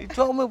on. He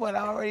told me what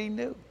I already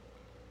knew.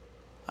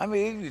 I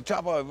mean, you talk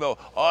about,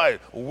 all right,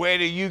 where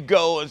do you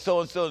go and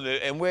so,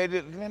 and where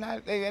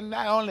and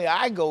not only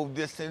I go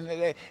this and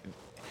that,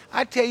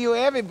 I tell you,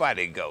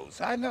 everybody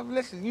goes. I know,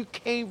 listen, you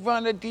can't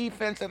run a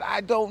defense that I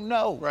don't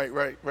know.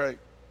 Right.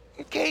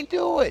 You can't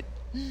do it.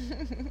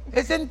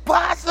 It's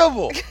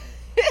impossible.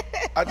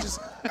 I just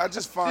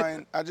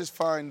find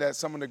that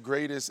some of the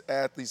greatest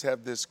athletes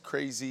have this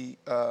crazy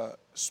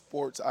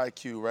sports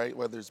IQ, right?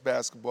 Whether it's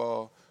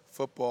basketball,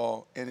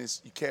 football, and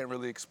you can't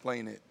really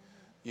explain it.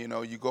 You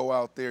know, you go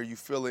out there, you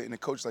feel it, and the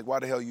coach is like, "Why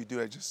the hell you do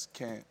that?" I just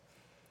can't.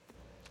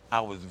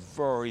 I was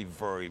very,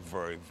 very,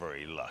 very,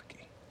 very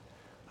lucky.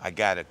 I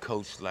got a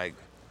coach like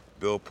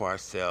Bill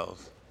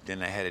Parcells.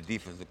 Then I had a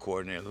defensive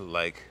coordinator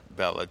like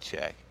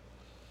Belichick.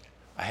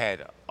 I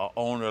had an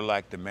owner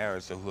like the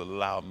Maris who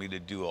allowed me to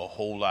do a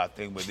whole lot of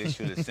things, but they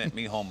should have sent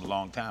me home a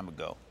long time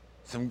ago.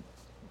 Some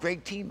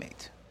great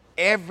teammates.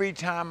 Every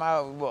time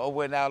I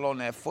went out on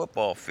that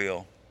football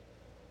field,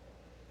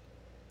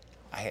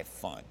 I had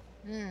fun.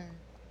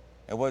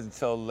 It wasn't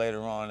until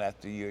later on,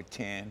 after year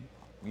 10,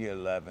 year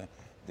 11,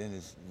 then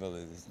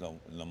there's no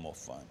more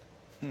fun.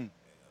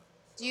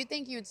 Do you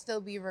think you would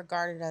still be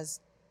regarded as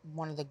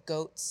one of the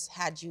GOATs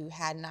had you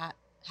not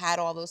had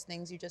all those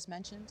things you just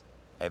mentioned?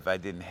 If I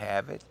didn't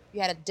have it? You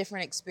had a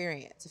different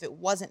experience. If it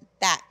wasn't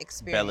that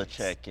experience.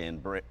 Belichick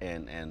and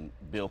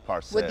Bill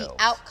Parcells. Would the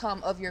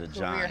outcome of your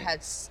career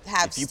have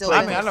still I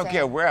been mean, I don't the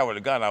care same? where I would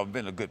have gone. I would have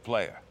been a good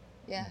player.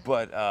 Yeah.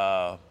 But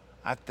I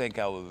think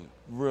I was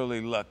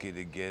really lucky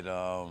to get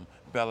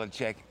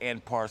Belichick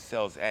and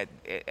Parcells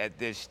at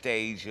this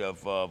stage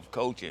of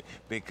coaching,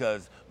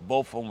 because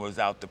both of them was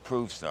out to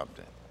prove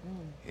something.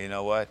 You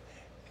know what?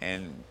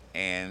 And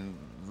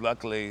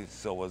luckily,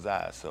 so was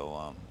I.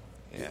 So,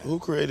 yeah. Who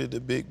created the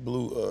Big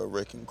Blue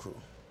Wrecking Crew?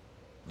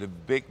 The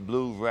Big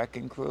Blue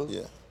Wrecking Crew?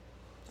 Yeah.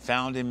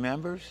 Founding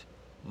members,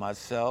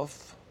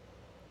 myself,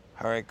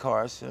 Harry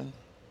Carson,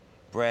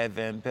 Brad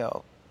Van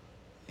Pelt,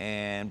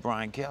 and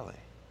Brian Kelly.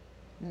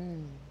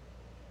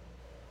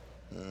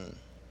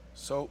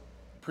 So,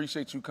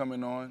 appreciate you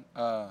coming on.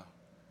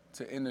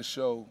 To end the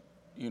show,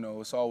 you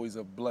know, it's always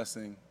a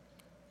blessing,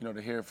 you know,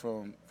 to hear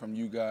from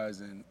you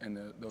guys and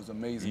those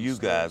amazing You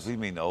stories. guys, we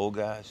mean the old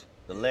guys?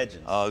 The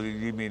legends. Oh,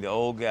 you mean the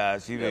old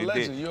guys? You mean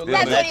legend. You're a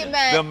That's legend. what he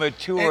meant. The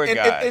mature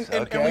guys.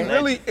 And okay? we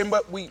really,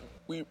 but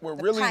we're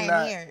really not,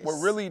 pioneers.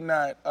 we're really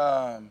not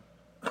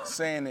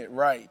saying it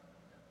right.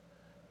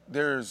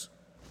 There's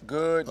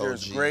good,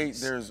 there's OGs. great,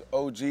 there's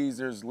OGs,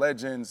 there's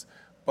legends,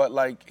 but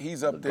like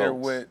he's up there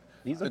GOATs. with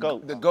He's a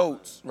GOAT. the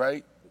GOATs,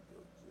 right?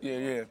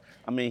 Yeah.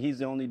 I mean, he's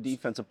the only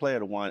defensive player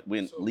to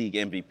win league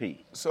MVP.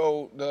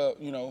 So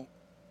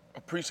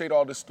appreciate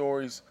all the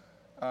stories,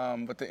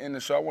 but to end the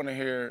show, I want to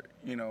hear,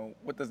 you know,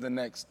 what does the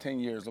next 10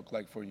 years look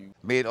like for you?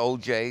 Me and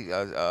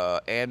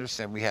OJ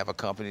Anderson, we have a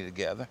company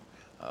together,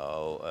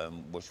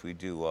 which we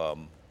do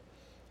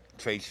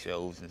trade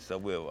shows and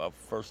stuff. We're our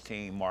first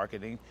team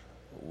marketing.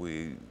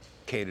 We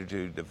cater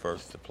to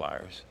diverse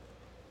suppliers,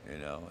 you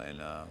know,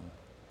 and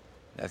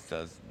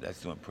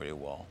that's doing pretty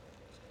well.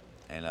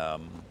 And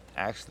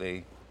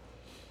actually,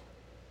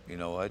 you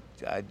know what?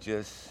 I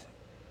just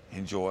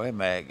enjoy it.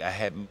 I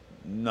had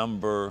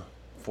number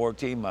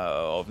 14,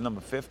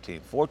 number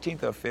 15,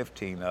 14th or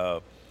 15.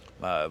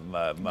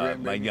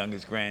 My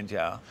youngest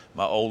grandchild.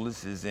 My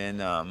oldest is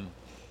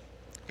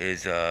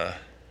is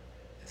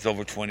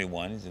over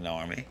 21. He's in the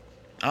Army.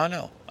 I don't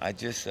know. I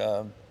just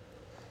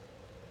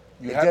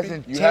You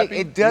happy?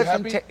 It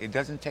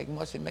doesn't take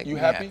much to make You me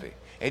happy? happy.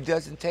 It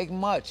doesn't take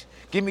much.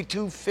 Give me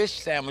 2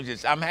 fish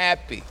sandwiches. I'm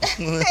happy.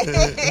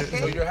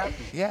 So you're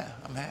happy? Yeah,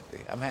 I'm happy.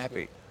 I'm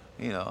happy.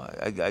 You know,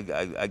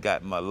 I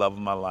got my love of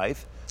my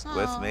life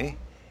with me,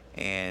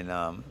 and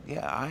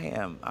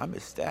yeah, I'm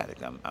ecstatic.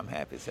 I'm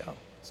happy as hell.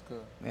 That's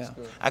good. Yeah, That's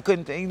good. I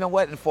couldn't. You know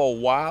what? And for a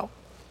while,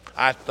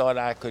 I thought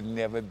I could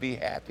never be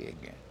happy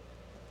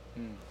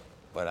again.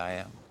 But I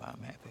am.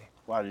 I'm happy.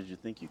 Why did you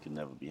think you could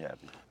never be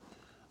happy?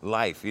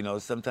 Life, you know,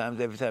 sometimes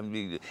every time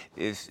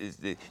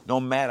no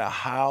matter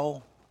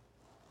how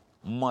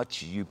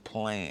much you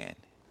plan,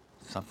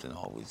 something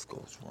always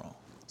goes wrong.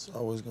 It's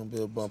always gonna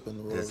be a bump in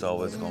the road. There's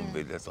always gonna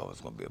be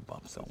a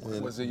bump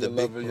somewhere. Was it your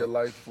love of your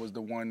life was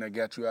the one that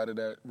got you out of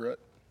that rut?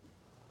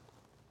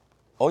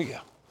 Oh yeah,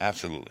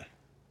 absolutely.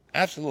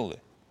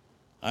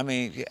 I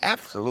mean, yeah,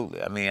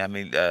 absolutely. I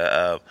mean,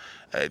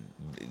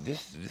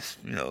 this,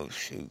 you know,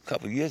 shoot, a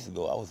couple of years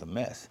ago I was a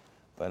mess,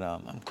 but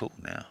I'm cool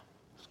now.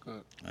 It's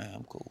good. Yeah,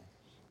 I'm cool.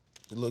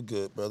 You look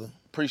good, brother.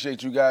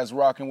 Appreciate you guys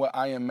rocking with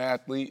I Am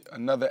Mathlete.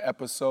 Another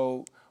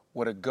episode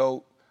with a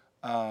GOAT.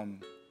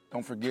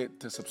 Don't forget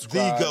to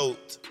subscribe. The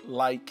GOAT.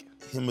 Like.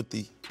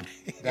 Himothy.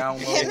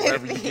 Download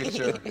wherever you get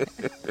your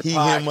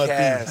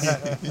podcast.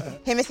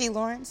 Himothy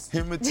Lawrence.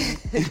 Himothy.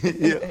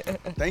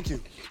 Yeah. Thank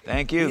you.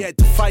 Thank you. We had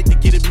to fight to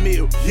get a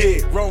meal.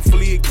 Yeah,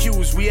 wrongfully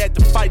accused. We had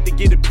to fight to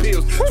get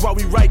appeals. That's why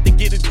we right to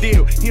get a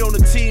deal. He on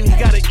the team, he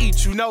gotta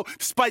eat, you know.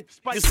 Despite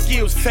your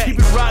skills, keep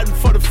it riding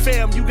for the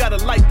fam. You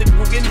gotta light the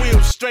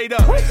wheels straight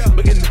up.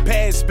 But in the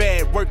past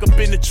bad, work up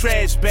in the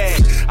trash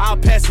bag. I'll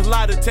pass a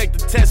lot to take the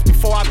test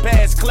before I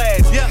pass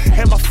class.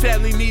 And my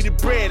family needed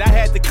bread, I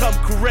had to come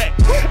correct.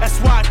 That's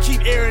why I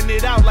keep airing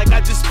it out like I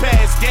just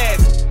passed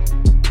gas.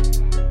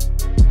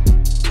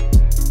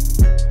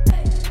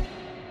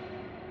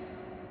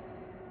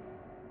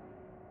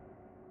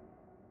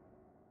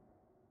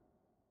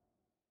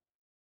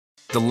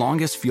 The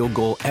longest field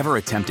goal ever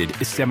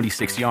attempted is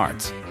 76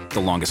 yards.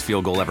 The longest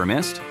field goal ever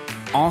missed?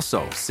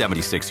 Also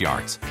 76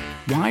 yards.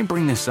 Why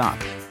bring this up?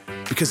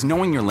 Because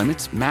knowing your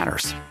limits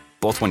matters,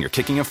 both when you're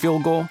kicking a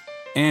field goal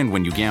and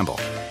when you gamble.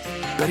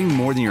 Betting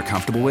more than you're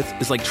comfortable with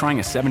is like trying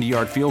a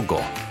 70-yard field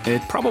goal.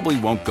 It probably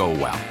won't go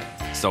well.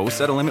 So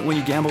set a limit when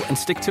you gamble and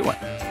stick to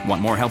it.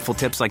 Want more helpful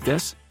tips like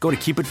this? Go to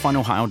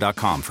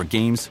keepitfunohio.com for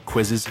games,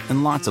 quizzes,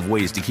 and lots of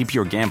ways to keep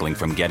your gambling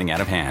from getting out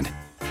of hand.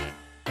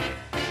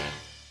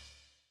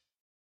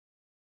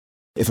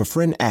 If a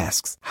friend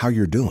asks how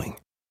you're doing,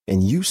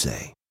 and you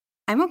say,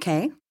 I'm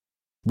okay.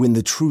 when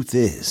the truth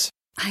is,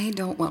 I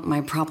don't want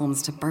my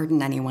problems to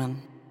burden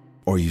anyone.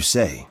 or you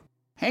say,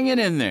 Hang it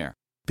in there.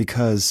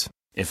 because,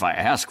 If I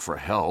ask for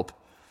help,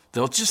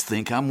 they'll just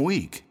think I'm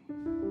weak.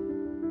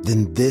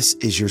 then this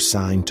is your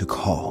sign to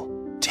call,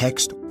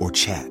 text, or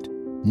chat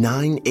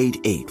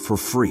 988 for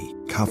free,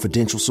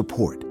 confidential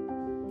support.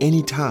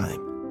 Anytime.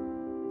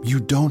 You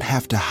don't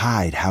have to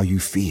hide how you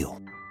feel.